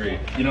agree.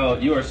 You know,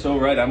 you are so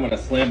right. I'm gonna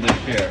slam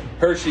this chair.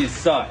 Hershey's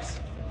sucks.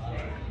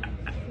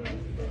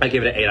 I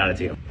give it an 8 out of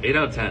 10. 8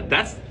 out of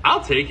 10.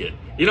 I'll take it.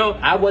 You know,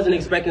 I wasn't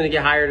expecting to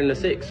get higher than a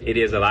 6. It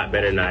is a lot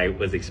better than I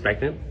was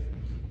expecting.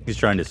 He's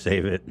trying to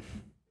save it.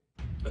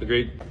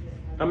 Agreed.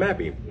 I'm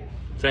happy.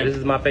 Same. This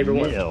is my favorite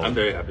one. I'm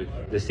very happy.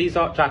 The sea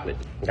salt chocolate.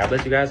 God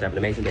bless you guys. Have an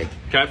amazing day.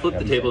 Can I flip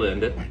the table to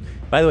end it?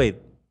 By the way,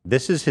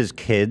 this is his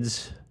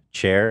kid's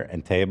chair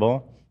and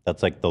table.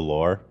 That's like the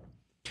lore.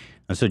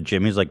 And so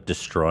Jimmy's like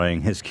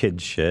destroying his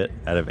kid's shit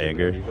out of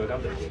anger.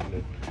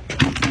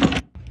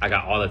 I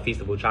got all the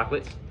Feastable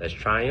chocolates. Let's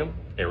try them.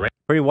 And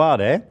Pretty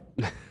wild, eh?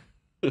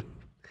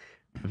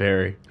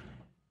 Very.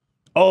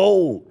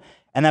 Oh,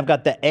 and I've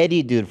got the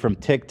Eddie dude from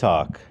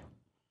TikTok.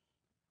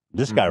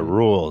 This guy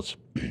rules.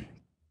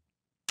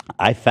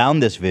 I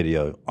found this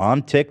video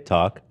on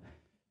TikTok.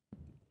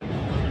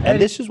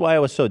 And this is why I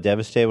was so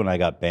devastated when I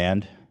got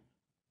banned.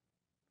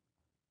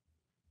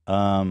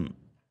 Because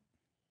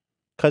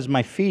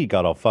my feed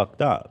got all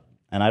fucked up.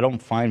 And I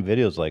don't find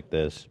videos like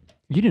this.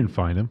 You didn't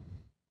find him.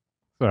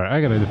 Sorry,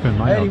 I gotta defend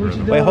my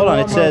algorithm. Wait, hold on.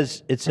 It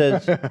says,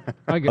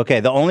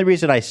 okay, the only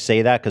reason I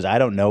say that, because I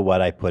don't know what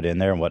I put in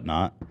there and what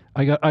not.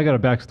 I got a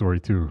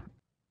backstory too.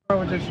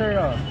 With your shirt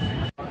off.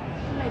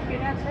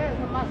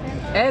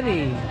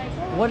 Eddie,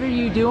 what are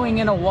you doing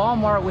in a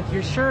Walmart with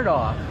your shirt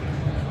off?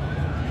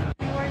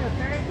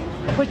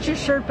 Put your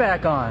shirt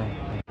back on.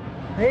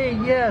 Hey,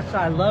 yes,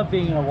 I love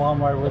being in a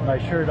Walmart with my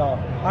shirt off.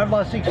 I've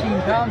lost 16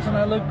 pounds and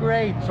I look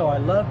great, so I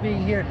love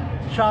being here,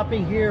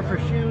 shopping here for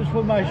shoes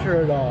with my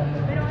shirt off.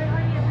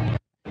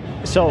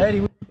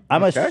 So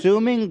I'm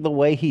assuming the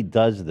way he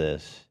does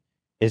this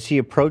is he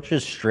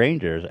approaches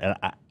strangers and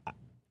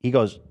he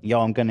goes, yo,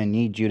 I'm going to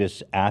need you to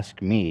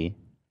ask me,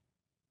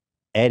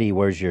 Eddie,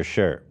 where's your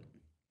shirt?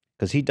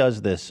 Because he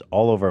does this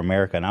all over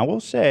America. And I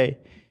will say,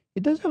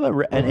 he does have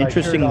an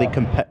interestingly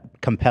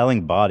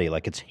compelling body.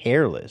 Like, it's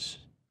hairless.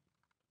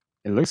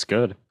 It looks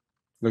good.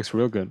 Looks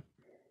real good.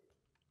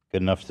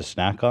 Good enough to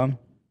snack on?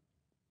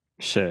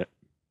 Shit.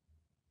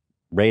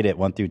 Rate it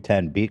 1 through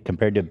 10.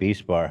 Compared to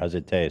Beast Bar, how's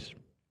it taste?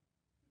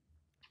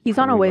 He's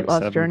on a weight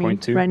loss journey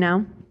 7.2. right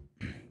now.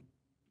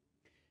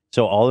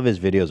 So all of his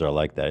videos are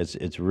like that.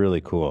 It's really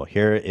cool.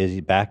 Here is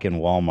he back in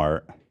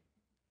Walmart.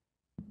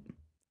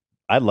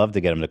 I'd love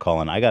to get him to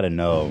call in. I got to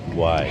know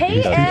why.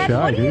 Hey, Ed,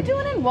 what are you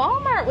doing in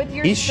Walmart with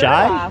your He's shirt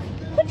shy? off?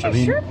 Put your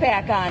shirt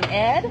back on,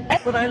 Ed.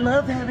 But I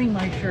love having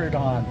my shirt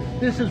on.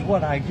 This is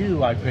what I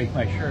do. I break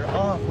my shirt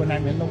off when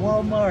I'm in the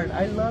Walmart.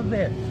 I love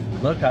it.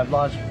 Look, I've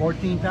lost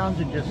 14 pounds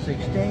in just 6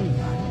 days.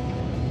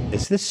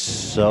 Is this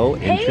so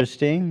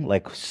interesting?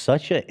 Like,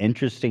 such an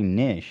interesting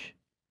niche.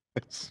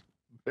 It's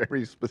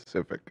very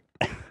specific.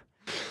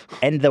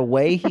 And the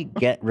way he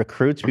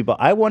recruits people,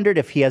 I wondered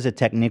if he has a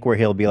technique where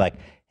he'll be like,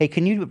 hey,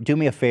 can you do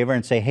me a favor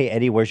and say, hey,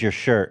 Eddie, where's your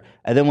shirt?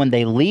 And then when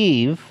they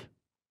leave,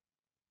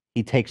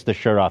 he takes the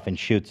shirt off and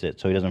shoots it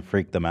so he doesn't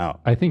freak them out.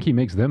 I think he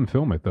makes them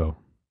film it though.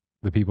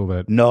 The people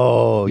that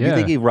No, you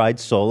think he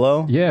rides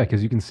solo? Yeah,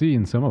 because you can see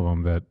in some of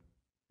them that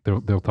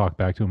they'll talk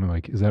back to him and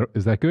like, is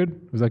that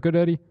good? Was that good,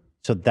 Eddie?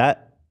 So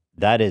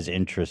that is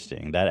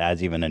interesting. That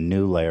adds even a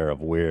new layer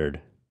of weird.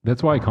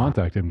 That's why I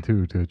contacted him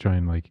too, to try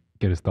and like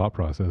get his thought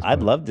process.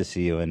 I'd love to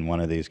see you in one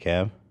of these,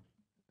 Cam.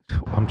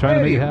 I'm trying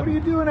to make it What happen. are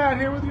you doing out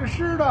here with your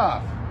shirt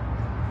off?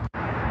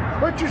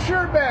 Put your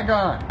shirt back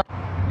on.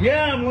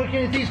 Yeah, I'm looking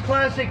at these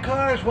classic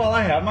cars while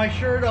I have my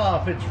shirt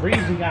off. It's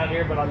freezing out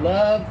here, but I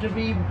love to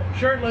be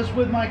shirtless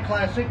with my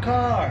classic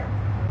car.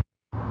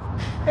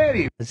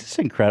 Eddie. Is this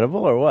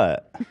incredible or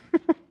what?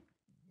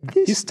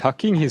 He's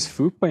tucking his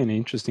fupa in an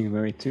interesting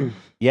way too.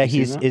 Yeah,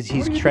 You see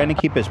he's that? trying to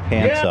keep his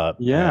pants up.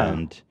 Yeah.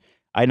 And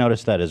I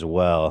noticed that as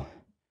well.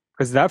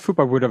 Because that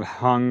fupa would have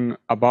hung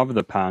above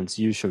the pants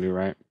usually,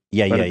 right?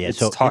 Yeah, But yeah, yeah. it's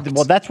So, tucked.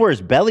 well, that's where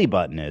his belly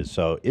button is.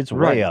 So it's way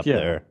Right, up yeah.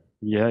 there.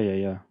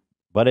 Yeah.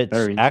 But it's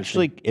Very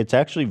actually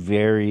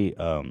very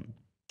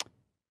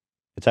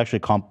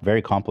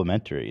very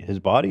complimentary. His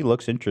body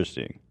looks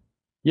interesting.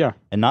 Yeah.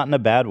 And not in a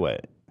bad way.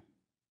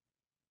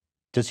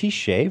 Does he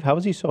shave? How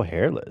is he so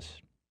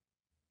hairless?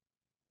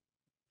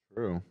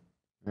 True.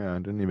 Yeah, I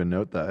didn't even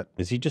note that.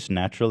 Is he just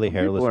naturally Some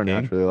hairless? People are king?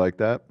 naturally like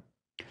that.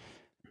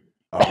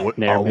 I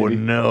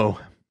wouldn't know.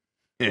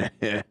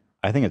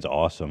 I think it's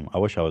awesome. I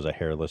wish I was a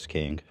hairless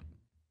king.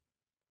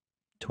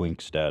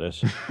 Twink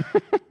status.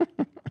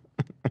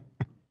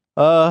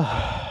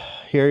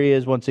 Here he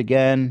is once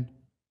again.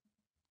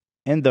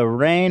 In the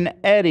rain.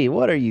 Eddie,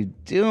 what are you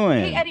doing?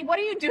 Hey, Eddie, what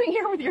are you doing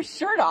here with your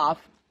shirt off?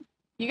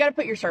 You got to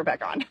put your shirt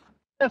back on.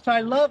 Yes,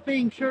 I love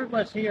being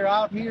shirtless here,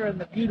 out here in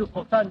the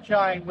beautiful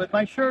sunshine with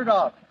my shirt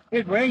off.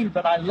 It rains,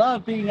 but I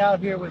love being out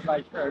here with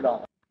my shirt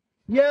off.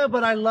 Yeah,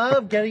 but I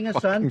love getting a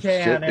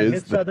suntan and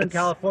hit Southern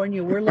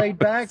California. We're laid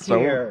back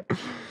here.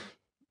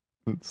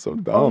 It's so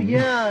dumb. Oh,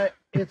 yeah,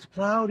 it's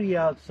cloudy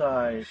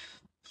outside.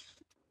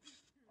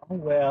 Oh,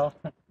 well.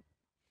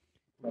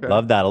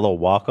 Love that. A little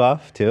walk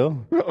off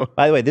too.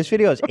 By the way, this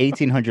video has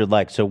 1,800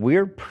 likes, so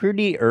we're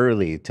pretty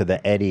early to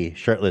the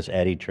shirtless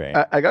Eddie train.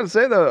 I got to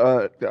say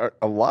though,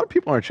 a lot of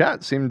people in our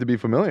chat seem to be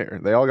familiar.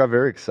 They all got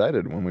very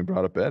excited when we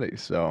brought up Eddie.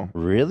 So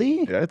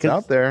really, yeah, it's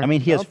out there. I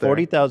mean, he has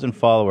 40,000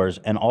 followers,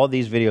 and all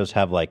these videos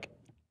have like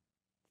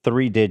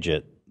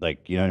 3-digit,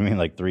 like you know what I mean,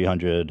 like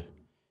 300.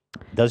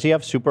 Does he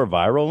have super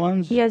viral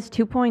ones? He has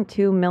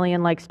 2.2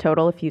 million likes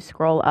total if you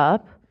scroll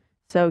up.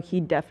 So he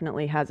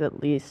definitely has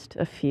at least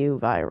a few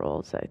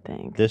virals, I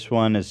think. This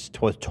one is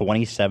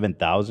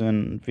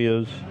 27,000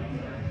 views.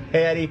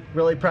 Hey, Eddie,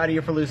 really proud of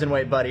you for losing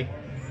weight, buddy.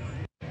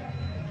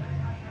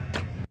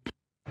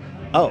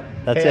 Oh,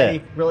 that's hey, it.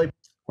 Eddie, really.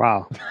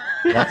 Wow.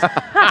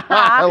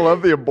 I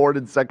love the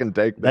aborted second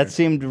take there. That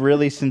seemed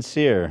really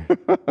sincere.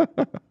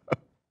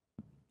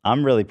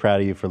 I'm really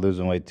proud of you for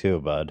losing weight too,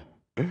 bud.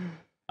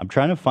 I'm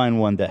trying to find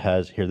one that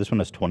has, here, this one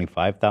has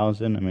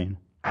 25,000. I mean.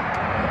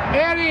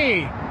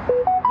 Eddie!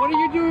 What are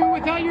you doing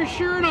without your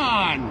shirt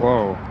on?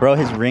 Whoa. Bro,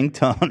 his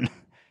ringtone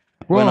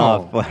went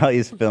off while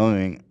he's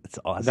filming. It's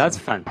awesome. That's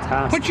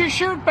fantastic. Put your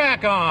shirt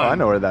back on. Oh, I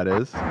know where that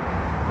is.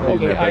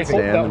 Okay, I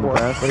hope that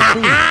works.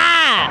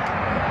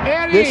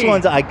 Eddie! This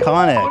one's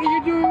iconic. What are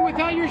you doing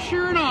without your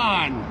shirt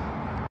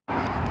on?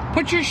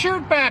 Put your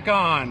shirt back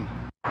on.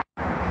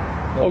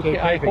 Okay,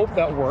 I hope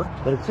that worked.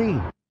 Let's see.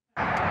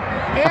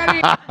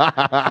 Eddie!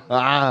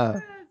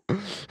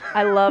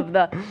 I love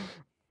the...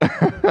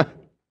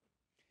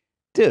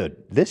 Dude,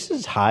 this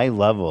is high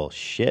level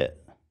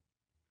shit.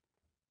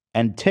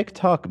 And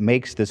TikTok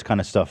makes this kind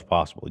of stuff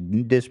possible.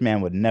 This man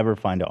would never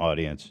find an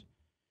audience.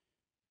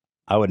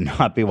 I would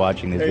not be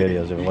watching these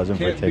videos if it wasn't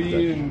for TikTok. You can't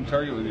be in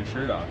Target with your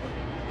shirt off.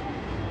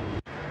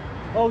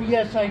 Oh,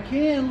 yes, I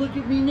can. Look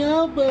at me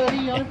now,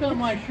 buddy. I've got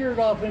my shirt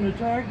off in the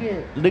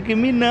Target. Look at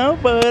me now,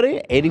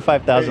 buddy.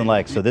 85,000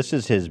 likes. So this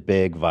is his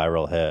big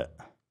viral hit.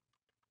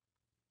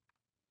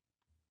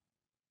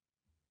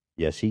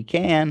 Yes, he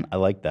can. I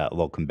like that. A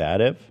little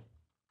combative.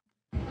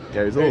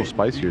 Yeah, he's a little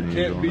spicier than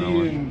you usual. can't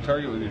be in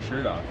Target with your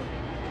shirt off.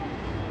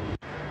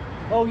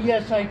 Oh,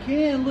 yes, I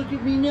can. Look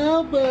at me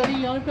now,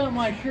 buddy. I've got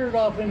my shirt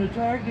off in the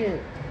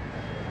Target.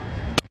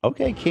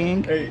 Okay,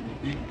 King. Hey,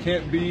 you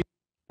can't be.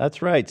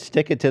 That's right.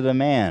 Stick it to the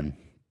man.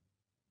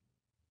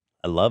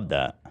 I love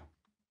that.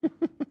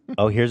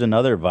 Oh, here's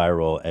another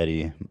viral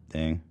Eddie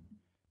thing.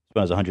 This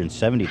one has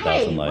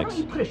 170,000 Why likes.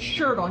 don't you put a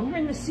shirt on? You're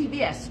in the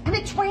CVS, and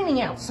it's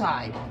raining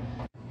outside.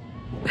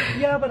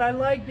 Yeah, but I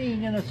like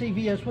being in a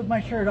CVS with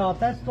my shirt off.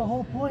 That's the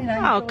whole point.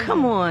 Oh,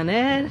 come on,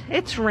 Ed.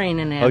 It's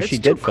raining out. Oh, It's she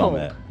too did film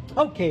cold. it.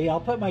 Okay, I'll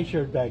put my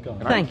shirt back on.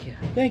 Thank you.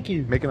 Thank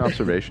you. Make an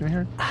observation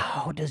here.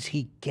 How does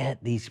he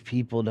get these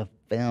people to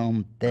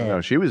film this?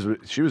 No, she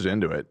was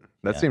into it.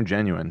 That seemed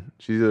genuine.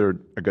 She's either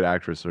a good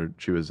actress or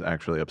she was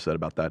actually upset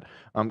about that.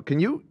 Can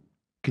you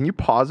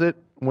pause it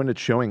when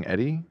it's showing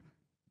Eddie?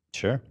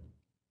 Sure.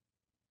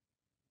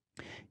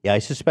 Yeah, I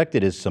suspect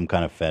it is some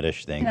kind of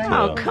fetish thing.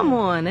 Oh, too. come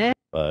on, Ed.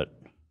 But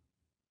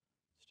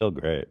still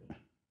great.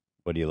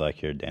 What do you like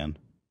here, Dan?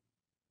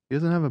 He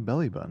doesn't have a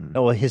belly button.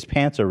 No, well, his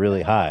pants are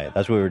really high.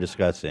 That's what we were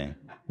discussing.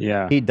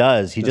 Yeah. He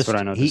does. He That's just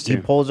what I noticed he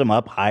too. pulls them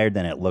up higher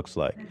than it looks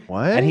like.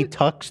 What? And he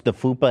tucks the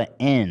fupa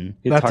in.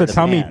 That's a the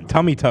tummy pants.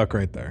 tummy tuck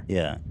right there.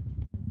 Yeah.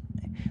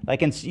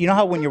 Like, you know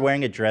how when you're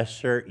wearing a dress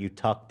shirt, you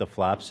tuck the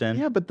flaps in?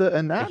 Yeah, but the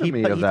anatomy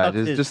He of that tucks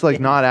is his- just like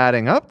not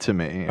adding up to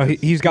me. Oh,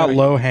 he's got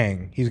low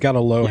hang. He's got a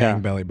low Yeah.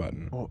 hang belly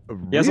button.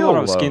 He has a lot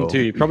Real of skin low.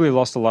 too. He probably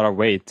lost a lot of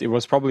weight. It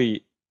was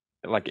probably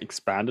like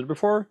expanded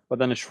before, but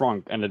then it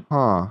shrunk and it.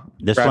 Huh.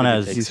 This one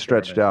has He's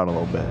stretched out a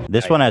little bit.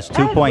 This one has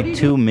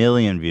 2.2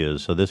 million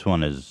views, so this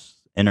one is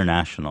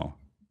international.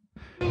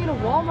 You're in a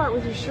Walmart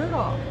with your shirt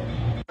off.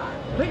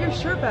 Put your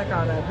shirt back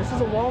on, Ed. This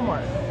is a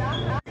Walmart.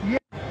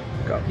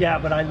 Yeah,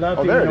 but I love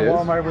Oh, being there in a it is.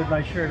 Walmart with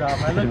my shirt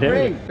off. I look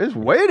great. It's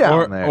way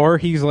down there. Or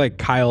he's like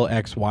Kyle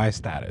XY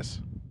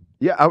status.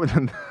 Yeah, I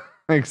would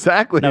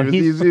exactly. No,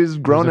 he was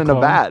grown He's a in a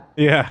clone. vat.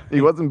 Yeah. He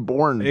wasn't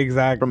born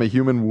Exactly. from a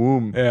human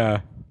womb.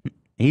 Yeah.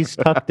 He's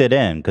tucked it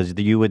in because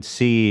you would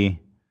see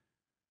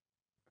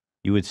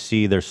you would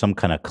see there's some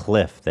kind of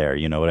cliff there.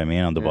 You know what I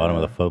mean? On the bottom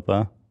of the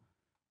fupa.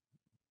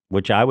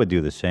 Which I would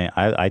do the same.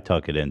 I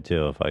tuck it in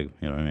too if I, you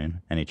know what I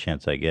mean? Any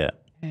chance I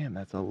get. Damn,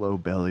 that's a low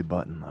belly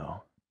button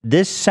though.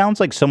 This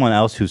sounds like someone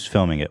else who's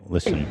filming it.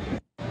 Listen.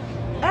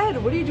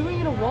 Ed, what are you doing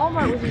in a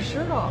Walmart with your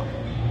shirt off?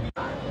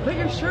 Put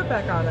your shirt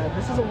back on, Ed.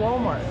 This is a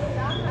Walmart.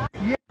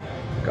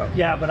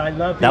 Yeah, but I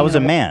love. That was a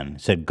man.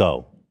 Said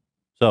go.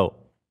 So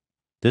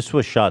this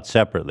was shot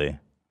separately.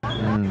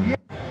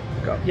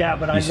 Yeah,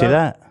 but I You see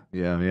that?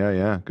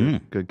 Yeah.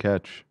 Good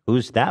catch.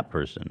 Who's that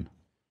person?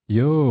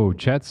 Yo,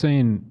 chat's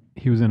saying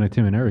he was in a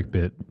Tim and Eric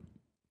bit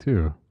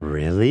too.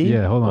 Really?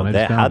 Yeah, hold on. I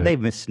just How found they it.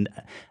 miss?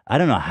 I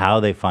don't know how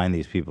they find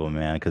these people,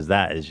 man, because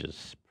that is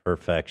just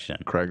perfection.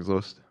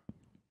 Craigslist.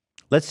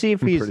 Let's see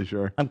if I'm he's. pretty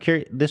sure. I'm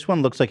curious. This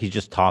one looks like he's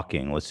just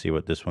talking. Let's see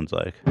what this one's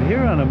like.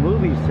 Here on a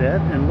movie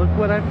set, and look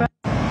what I found.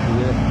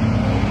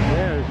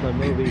 There's the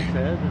movie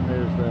set, and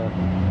there's the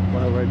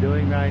what we're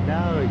doing right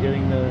now. We're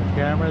getting the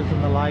cameras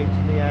and the lights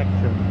and the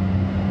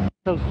action.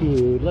 So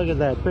cute. Look at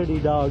that pretty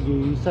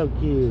doggy. He's so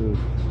cute.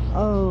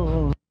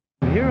 Oh,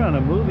 here on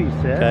a movie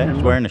set. Okay,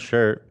 he's wearing a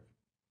shirt.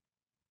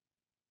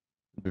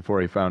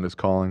 Before he found his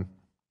calling.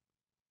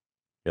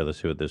 Yeah,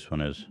 let's see what this one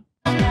is.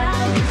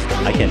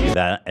 I can't do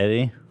that,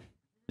 Eddie.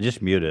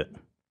 Just mute it.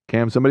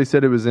 Cam, somebody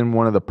said it was in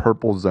one of the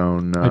purple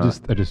zone. I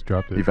just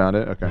dropped it. You found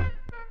it? Okay.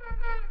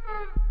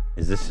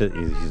 Is this?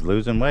 He's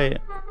losing weight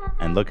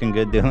and looking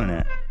good doing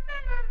it.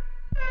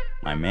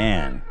 My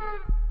man.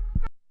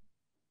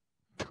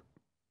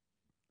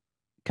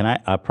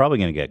 I'm probably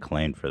gonna get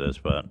claimed for this,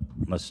 but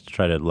let's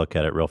try to look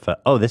at it real fast.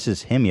 Oh, this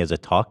is him. He has a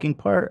talking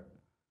part.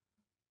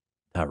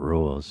 That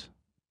rules.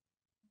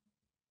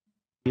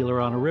 Dealer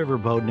on a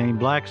riverboat named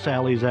Black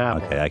Sally's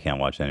Apple. Okay, I can't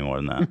watch any more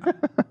than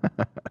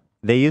that.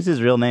 They use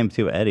his real name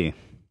too, Eddie.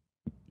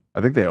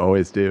 I think they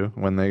always do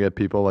when they get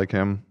people like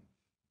him.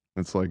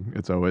 It's like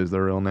it's always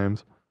their real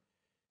names.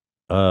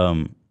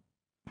 The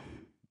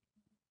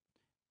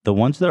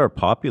ones that are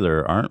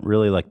popular aren't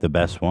really like the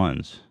best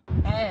ones.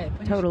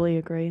 Totally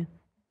agree.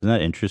 Isn't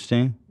that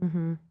interesting?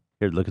 Mm-hmm.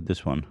 Here, look at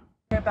this one.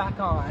 Shirt back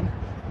on.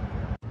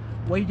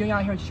 What are you doing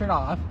out here with your shirt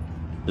off?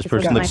 This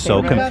person looks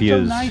so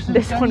confused. Nice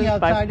and sunny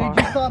outside. I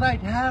just thought I'd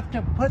have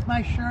to put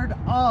my shirt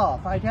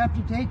off. I'd have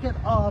to take it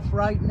off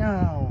right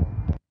now.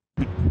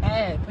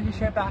 Ed, put your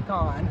shirt back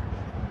on.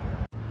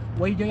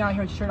 What are you doing out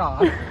here with your shirt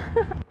off?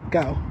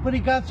 Go. But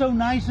it got so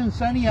nice and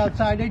sunny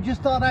outside. I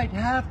just thought I'd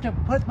have to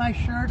put my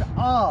shirt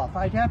off.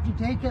 I'd have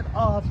to take it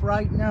off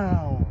right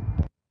now.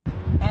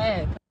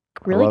 Ed.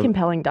 Really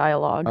compelling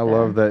dialogue. I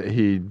love that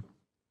he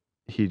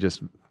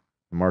just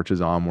marches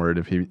onward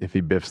if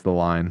he biffs the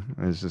line.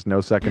 There's just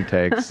no second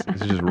takes.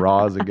 It's just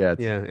raw as it gets.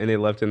 Yeah, and they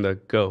left in the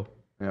go.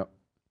 Yep.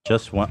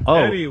 Just one.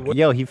 Oh,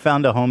 yo, he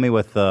found a homie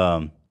with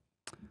fellow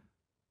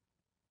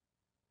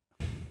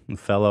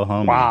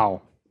homie.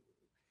 Wow.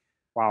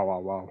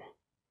 Wow.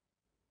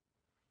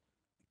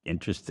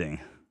 Interesting.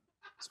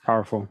 It's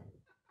powerful.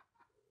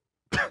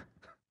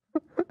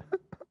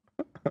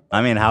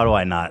 I mean, how do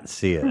I not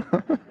see it?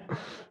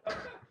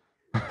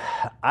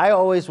 I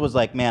always was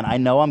like, man, I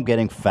know I'm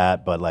getting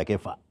fat, but like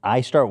if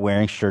I start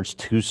wearing shirts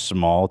too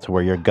small to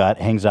where your gut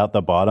hangs out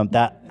the bottom,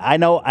 that I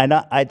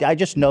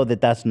just know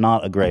that that's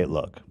not a great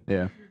look.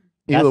 Yeah.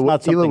 That's Hila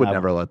not something would I-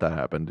 never let that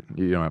happen.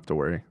 You don't have to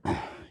worry.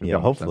 Yeah,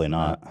 hopefully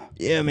not.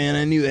 Yeah, man,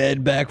 I knew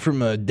Ed back from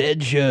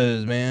dead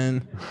shows,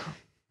 man.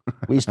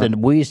 We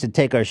used to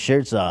take our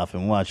shirts off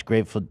and watch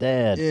Grateful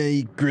Dead. Yeah,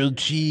 eat grilled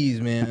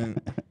cheese, man.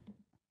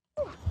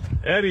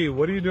 Eddie,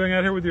 what are you doing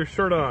out here with your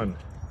shirt on?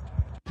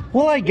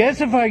 Well, I guess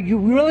you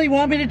really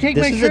want me to take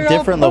This my is shirt a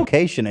different off.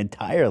 location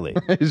entirely.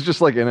 He's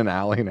just like in an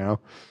alley now.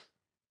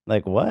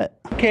 Like what?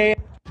 Okay.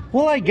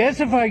 Well, I guess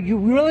you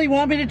really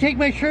want me to take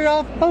my shirt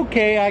off,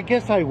 okay, I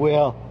guess I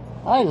will.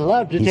 I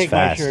love to He's take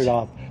fast. my shirt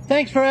off.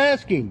 Thanks for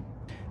asking.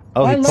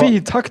 Oh, he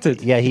tucked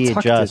it. Yeah, he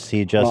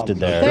adjusted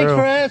there. Thanks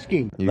for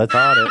asking. Let's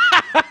got it.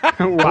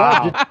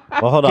 Wow.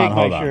 Well, hold Take on, my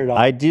hold shirt on.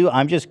 off.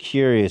 I'm just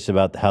curious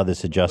about how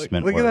this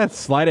adjustment Look works. at that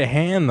sleight of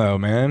hand, though,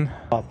 man.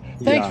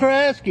 Thanks for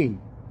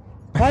asking.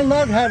 I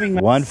love having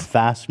my One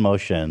fast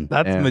motion.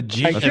 That's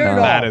magician shirt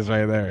status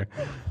right there.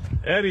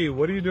 Eddie,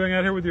 what are you doing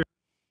out here with your...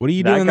 What are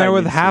you That doing guy there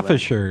with needs half to a learn.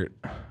 shirt?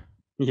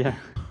 Yeah.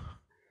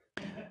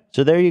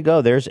 So there you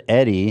go. There's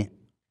Eddie,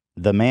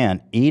 the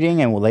man,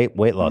 eating and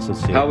weight loss.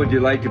 Let's see. How would you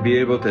like to be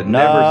able to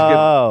never skip?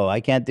 No, I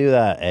can't do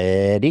that.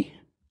 Eddie,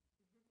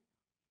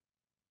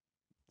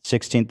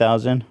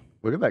 16,000.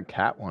 Look at that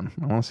cat one.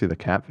 I want to see the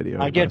cat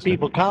video. I get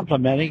people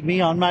complimenting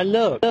me on my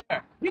look.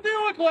 You do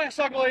look less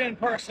ugly in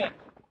person.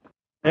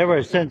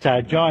 Ever since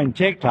I joined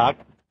TikTok,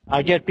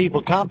 I get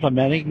people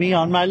complimenting me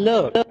on my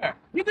look.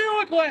 You do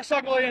look less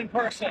ugly in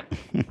person.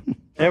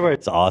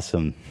 It's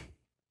awesome.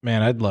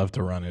 Man, I'd love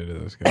to run into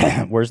this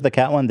guy. Where's the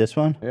cat one? This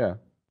one? Yeah.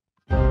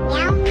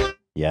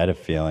 Yeah, I had a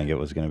feeling it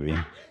was going to be.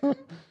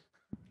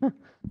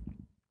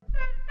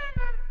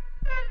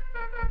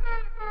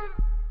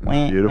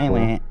 Beautiful.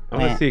 I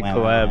want to see a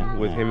collab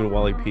with him and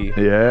Wally P.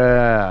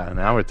 Yeah,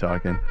 now we're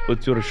talking.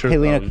 Let's do the shirt. Hey,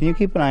 Lena, can you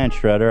keep an eye on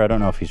Shredder? I don't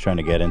know if he's trying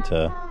to get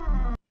into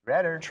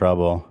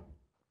trouble.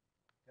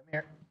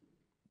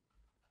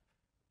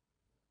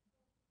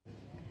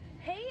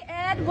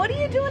 Ed, what are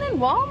you doing in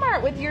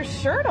Walmart with your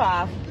shirt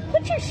off?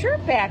 Put your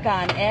shirt back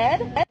on,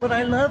 Ed. But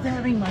I love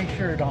having my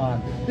shirt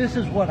on. This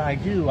is what I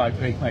do. I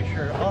take my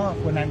shirt off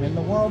when I'm in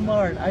the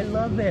Walmart. I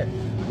love it.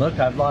 Look,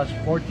 I've lost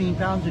 14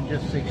 pounds in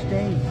just 6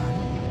 days.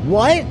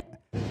 What?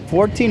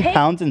 14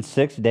 pounds in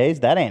 6 days?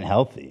 That ain't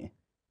healthy.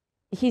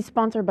 He's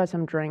sponsored by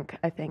some drink,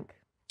 I think.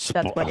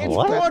 That's what he's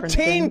What?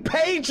 14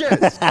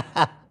 pages!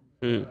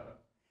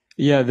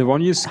 Yeah, the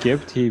one you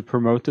skipped, he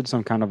promoted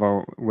some kind of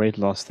a weight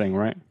loss thing,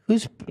 right?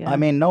 Who's? I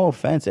mean, no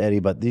offense, Eddie,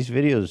 but these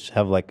videos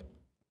have like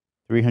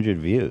 300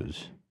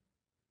 views.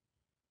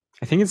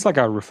 I think it's like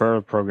a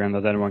referral program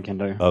that anyone can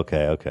do.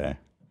 Okay, okay.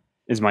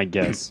 Is my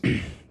guess.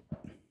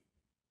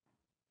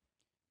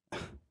 I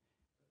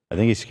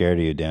think he's scared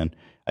of you, Dan.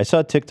 I saw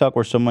a TikTok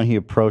where someone he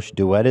approached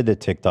duetted the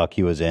TikTok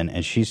he was in,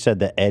 and she said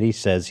that Eddie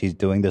says he's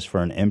doing this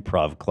for an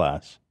improv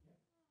class.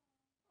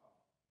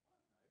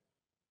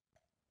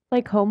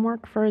 Like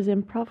homework for his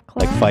improv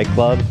class? Like Fight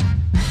Club?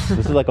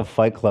 This is like a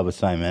Fight Club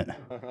assignment.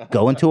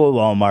 Go into a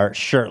Walmart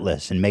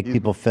shirtless and make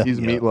people film you.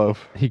 Meatloaf.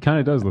 He kind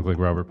of does look like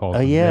Robert Paul. Oh,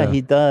 yeah, he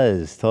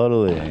does.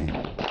 Totally.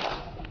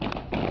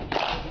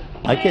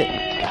 I could...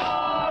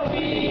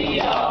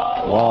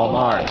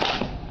 Walmart.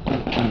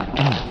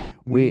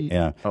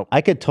 Yeah.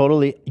 I could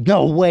totally...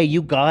 No way,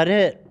 you got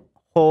it?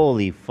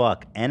 Holy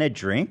fuck. And a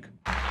drink?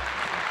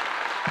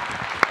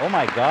 Oh,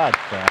 my God,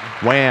 Sam.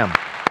 Wham.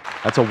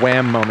 That's a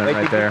wham moment Wait,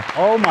 right there.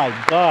 Oh, my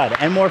God.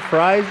 And more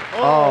fries?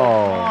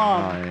 Oh,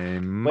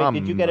 Mom. my Wait,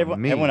 did you get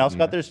everyone else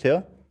got theirs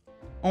too?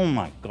 Oh,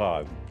 my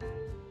God.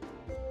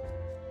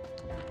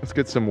 Let's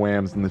get some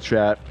whams in the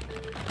chat.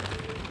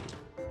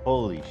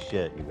 Holy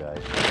shit, you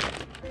guys.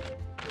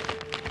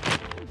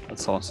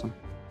 That's awesome.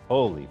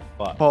 Holy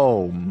fuck.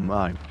 Oh,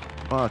 my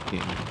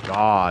fucking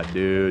God,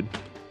 dude.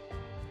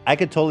 I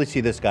could totally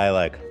see this guy,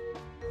 like,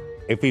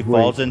 if he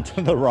falls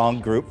into the wrong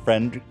group,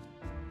 friend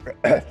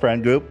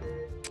group,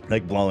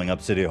 like blowing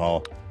up City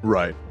Hall.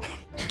 Right.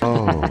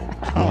 Oh.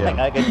 Like,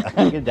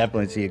 I could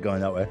definitely see it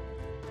going that way.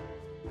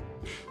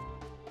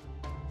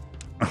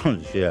 Oh,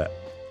 shit.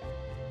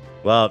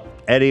 Well,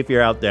 Eddie, if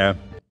you're out there,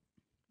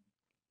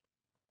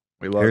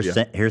 we love you.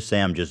 Here's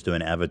Sam just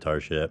doing Avatar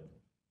shit.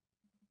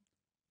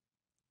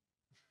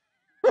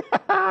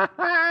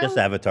 Just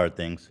Avatar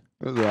things.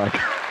 They got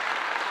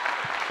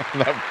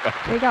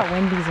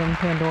Wendy's in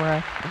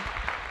Pandora.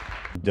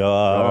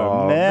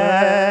 Dhar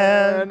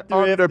man,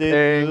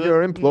 underpaying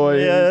your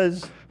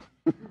employees.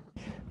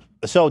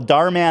 So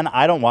Dhar man,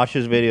 I don't watch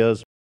his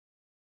videos.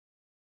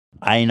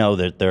 I know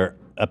that they're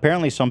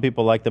apparently some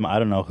people like them. I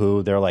don't know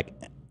who. They're like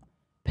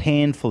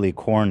painfully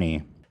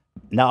corny.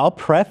 Now I'll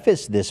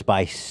preface this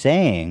by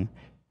saying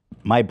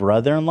my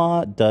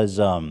brother-in-law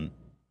does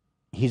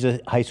he's a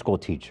high school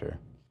teacher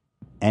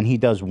and he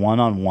does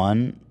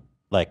one-on-one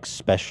like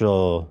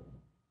special,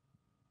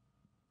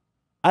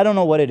 I don't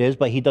know what it is,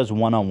 but he does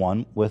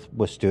one-on-one with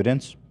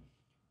students.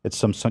 It's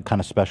some kind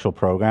of special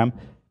program.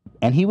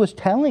 And he was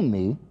telling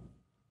me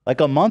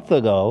like a month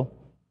ago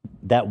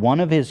that one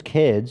of his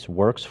kids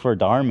works for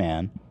Dhar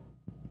man,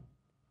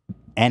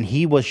 and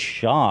he was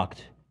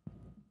shocked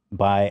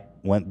by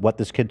what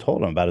this kid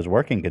told him about his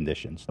working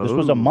conditions. This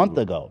was a month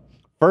ago,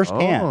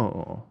 firsthand.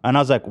 Oh. And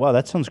I was like, wow,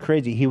 that sounds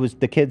crazy.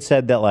 The kid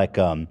said that like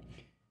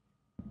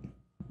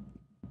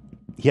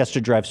he has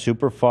to drive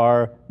super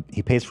far.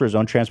 He pays for his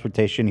own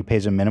transportation. He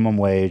pays a minimum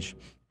wage.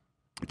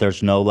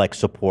 There's no like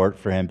support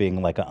for him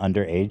being like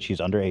underage. He's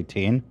under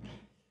 18.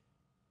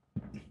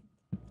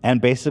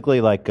 And basically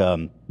like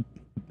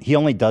he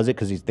only does it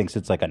because he thinks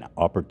it's like an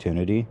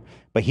opportunity.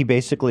 But he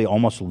basically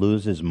almost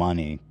loses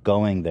money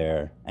going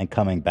there and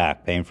coming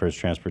back, paying for his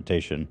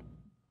transportation.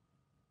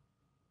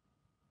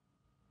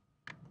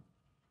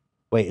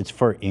 Wait, it's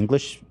for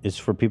English? It's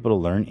for people to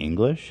learn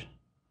English?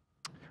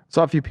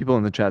 Saw a few people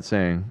in the chat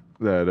saying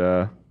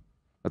that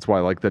that's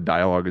why like the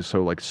dialogue is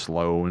so like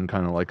slow and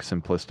kind of like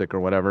simplistic or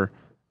whatever.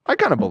 I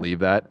kind of believe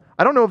that.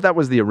 I don't know if that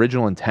was the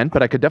original intent,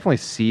 but I could definitely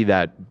see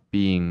that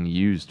being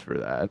used for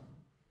that,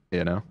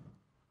 you know?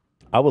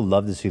 I would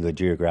love to see the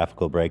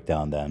geographical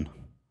breakdown then.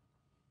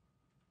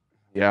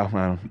 Yeah,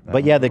 well,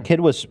 but yeah, the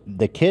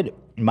kid,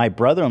 my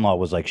brother-in-law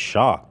was like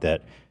shocked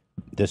that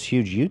this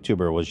huge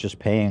YouTuber was just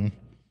paying,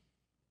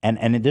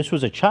 and this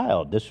was a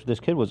child. This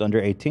kid was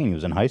under 18. He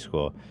was in high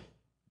school.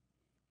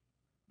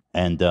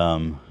 And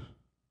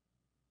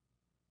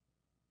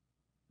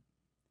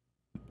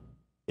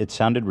it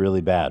sounded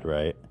really bad,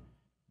 right?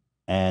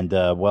 And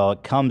well,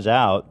 it comes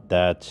out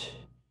that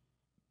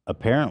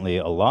apparently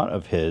a lot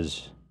of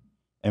his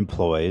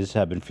employees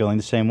have been feeling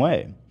the same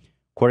way.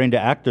 According to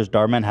actors,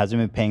 Dhar man hasn't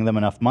been paying them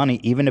enough money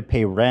even to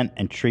pay rent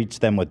and treats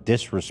them with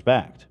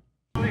disrespect.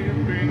 Oh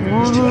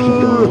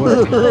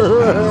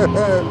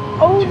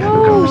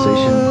no!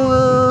 Conversation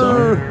with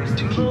Dhar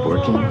to keep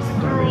working at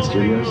Dhar Man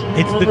Studios.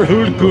 It's the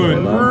food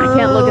good. I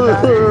can't look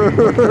at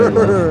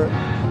that.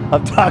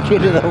 I'm talking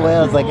to the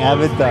whales like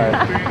Avatar.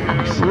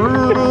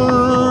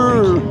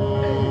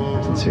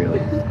 Sincerely,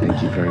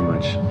 thank you very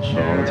much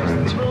for all the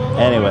time.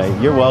 Anyway,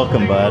 you're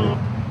welcome, bud.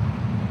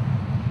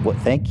 Well,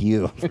 thank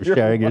you for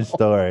sharing your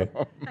story.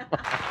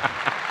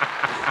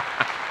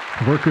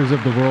 Workers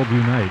of the world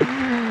unite.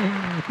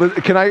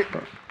 But can I?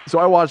 So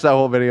I watched that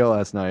whole video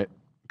last night.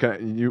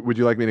 Would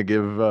you like me to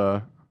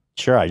give?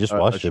 Sure, I just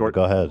watched it. short...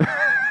 Go ahead.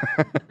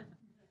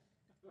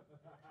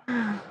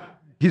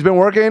 He's been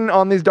working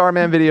on these Dhar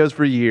Mann videos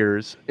for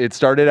years. It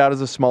started out as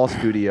a small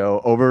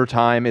studio. Over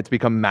time, it's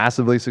become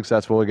massively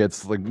successful. It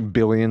gets like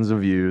billions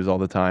of views all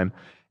the time.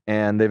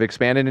 And they've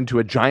expanded into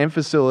a giant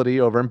facility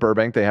over in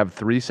Burbank. They have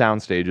 3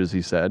 sound stages,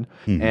 he said.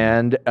 Mm-hmm.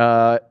 And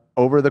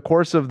over the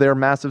course of their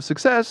massive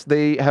success,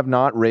 they have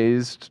not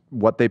raised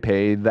what they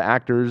paid the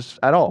actors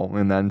at all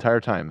in that entire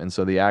time. And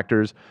so the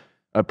actors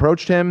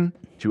approached him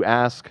to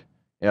ask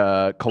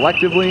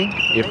collectively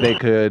if they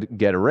could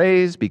get a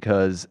raise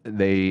because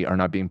they are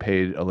not being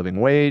paid a living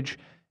wage.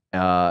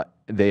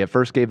 They at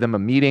first gave them a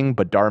meeting,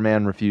 but Dhar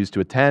Mann refused to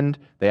attend.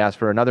 They asked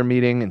for another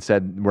meeting and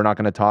said, we're not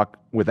going to talk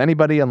with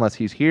anybody unless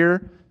he's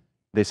here.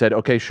 They said,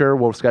 okay, sure,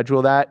 we'll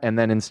schedule that. And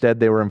then instead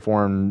they were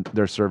informed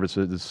their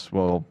services,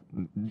 well,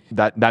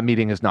 that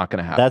meeting is not going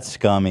to happen. That's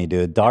scummy,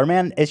 dude. Dhar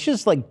Mann, it's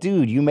just like,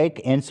 dude, you make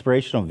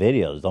inspirational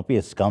videos. Don't be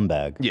a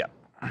scumbag. Yeah.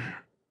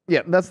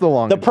 Yeah, that's the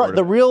long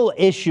The real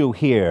issue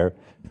here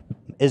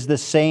is the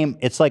same.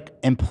 It's like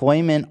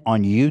employment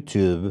on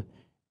YouTube.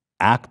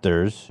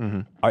 Actors,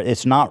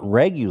 it's not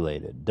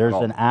regulated. There's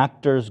an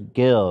actors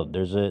guild.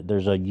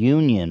 There's a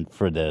union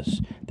for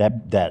this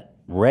that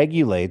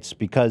regulates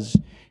because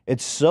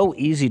it's so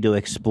easy to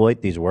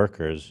exploit these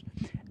workers,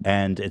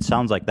 and it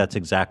sounds like that's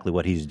exactly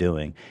what he's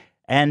doing.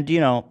 And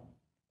you know,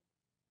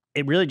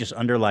 it really just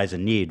underlies a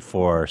need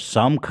for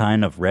some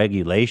kind of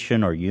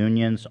regulation or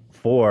unions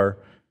for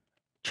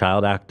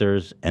child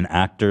actors and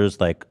actors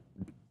like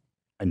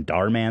and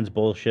Dhar Mann's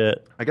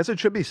bullshit. I guess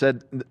it should be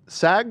said,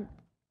 SAG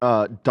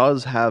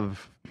does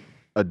have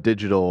a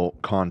digital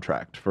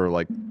contract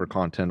for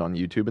content on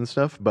YouTube and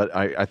stuff, but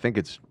I think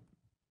it's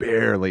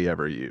barely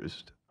ever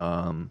used.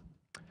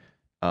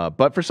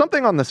 But for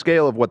something on the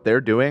scale of what they're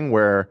doing,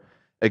 where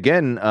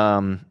again,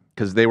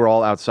 because they were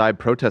all outside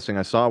protesting,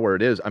 I saw where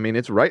it is. I mean,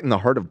 it's right in the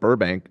heart of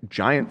Burbank,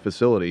 giant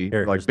facility,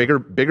 like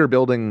bigger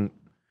building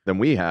than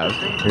we have.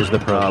 Here's the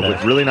protest.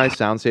 With really nice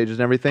sound stages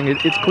and everything.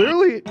 It's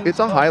clearly a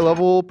high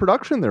level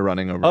production they're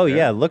running over. Oh there.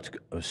 yeah, it looked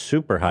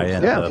super high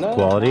end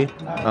quality.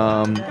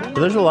 But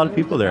there's a lot of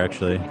people there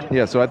actually.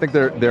 Yeah, so I think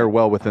they're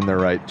well within their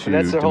right to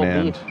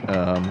demand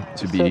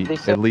to be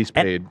at least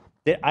paid.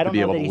 I don't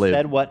know that he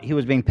said what he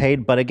was being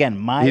paid, but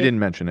again, he didn't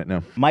mention it.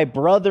 No, my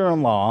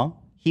brother-in-law,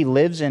 he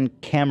lives in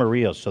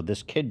Camarillo, so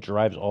this kid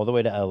drives all the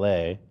way to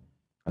LA.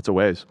 That's a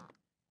ways.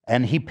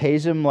 And he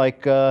pays him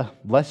like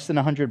less than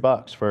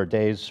 $100 for a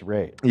day's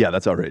rate. Yeah,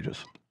 that's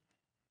outrageous.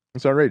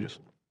 It's outrageous.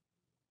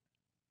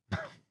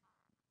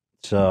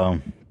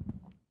 So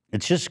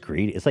it's just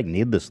greedy. It's like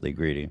needlessly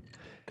greedy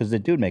because the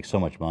dude makes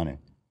so much money.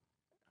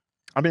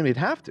 I mean, we'd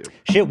have to.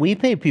 Shit, we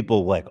pay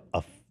people like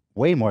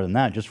way more than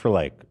that just for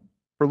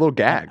little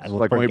gags.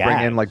 Like when we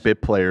bring in like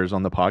bit players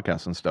on the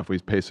podcast and stuff, we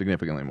pay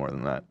significantly more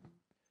than that.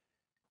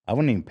 I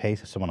wouldn't even pay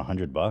someone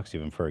 $100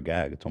 even for a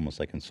gag. It's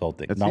almost like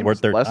insulting. It's not worth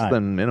their less time.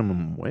 than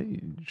minimum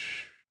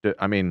wage.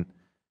 I mean,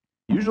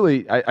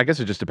 usually, I guess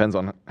it just depends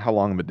on how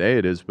long of a day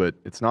it is, but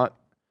it's not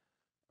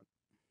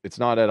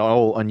at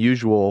all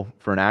unusual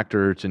for an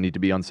actor to need to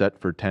be on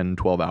set for 10,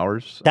 12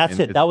 hours. That's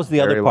it. That was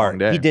the other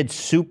part. He did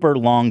super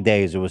long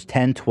days. It was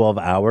 10, 12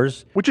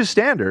 hours. Which is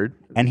standard.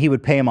 And he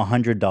would pay him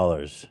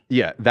 $100.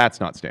 Yeah, that's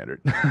not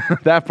standard.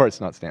 That part's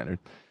not standard.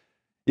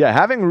 Yeah,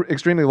 having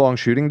extremely long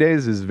shooting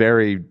days is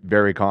very,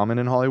 very common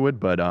in Hollywood,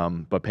 but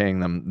paying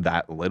them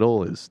that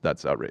little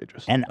that's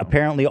outrageous. And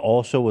apparently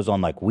also was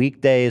on like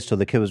weekdays, so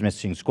the kid was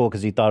missing school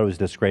because he thought it was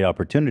this great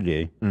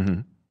opportunity.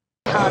 Mm-hmm.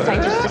 I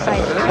just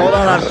decided. Hold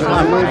on, I'm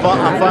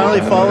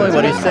finally following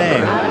what he's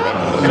saying.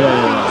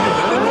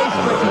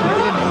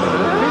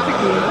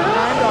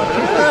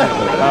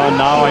 Oh,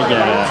 now I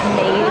get it.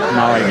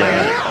 Now I get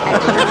it.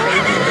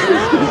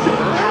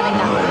 Having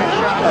that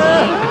pressure on me.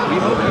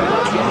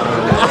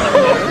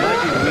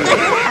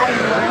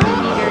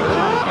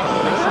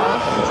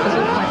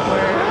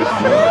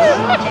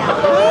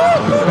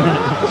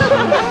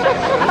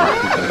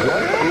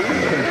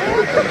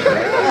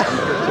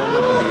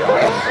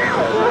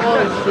 Oh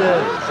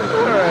shit!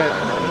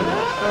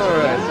 All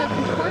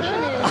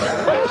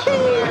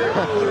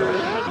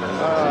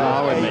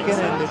right. You can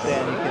end it,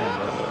 Dan. You can end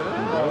it.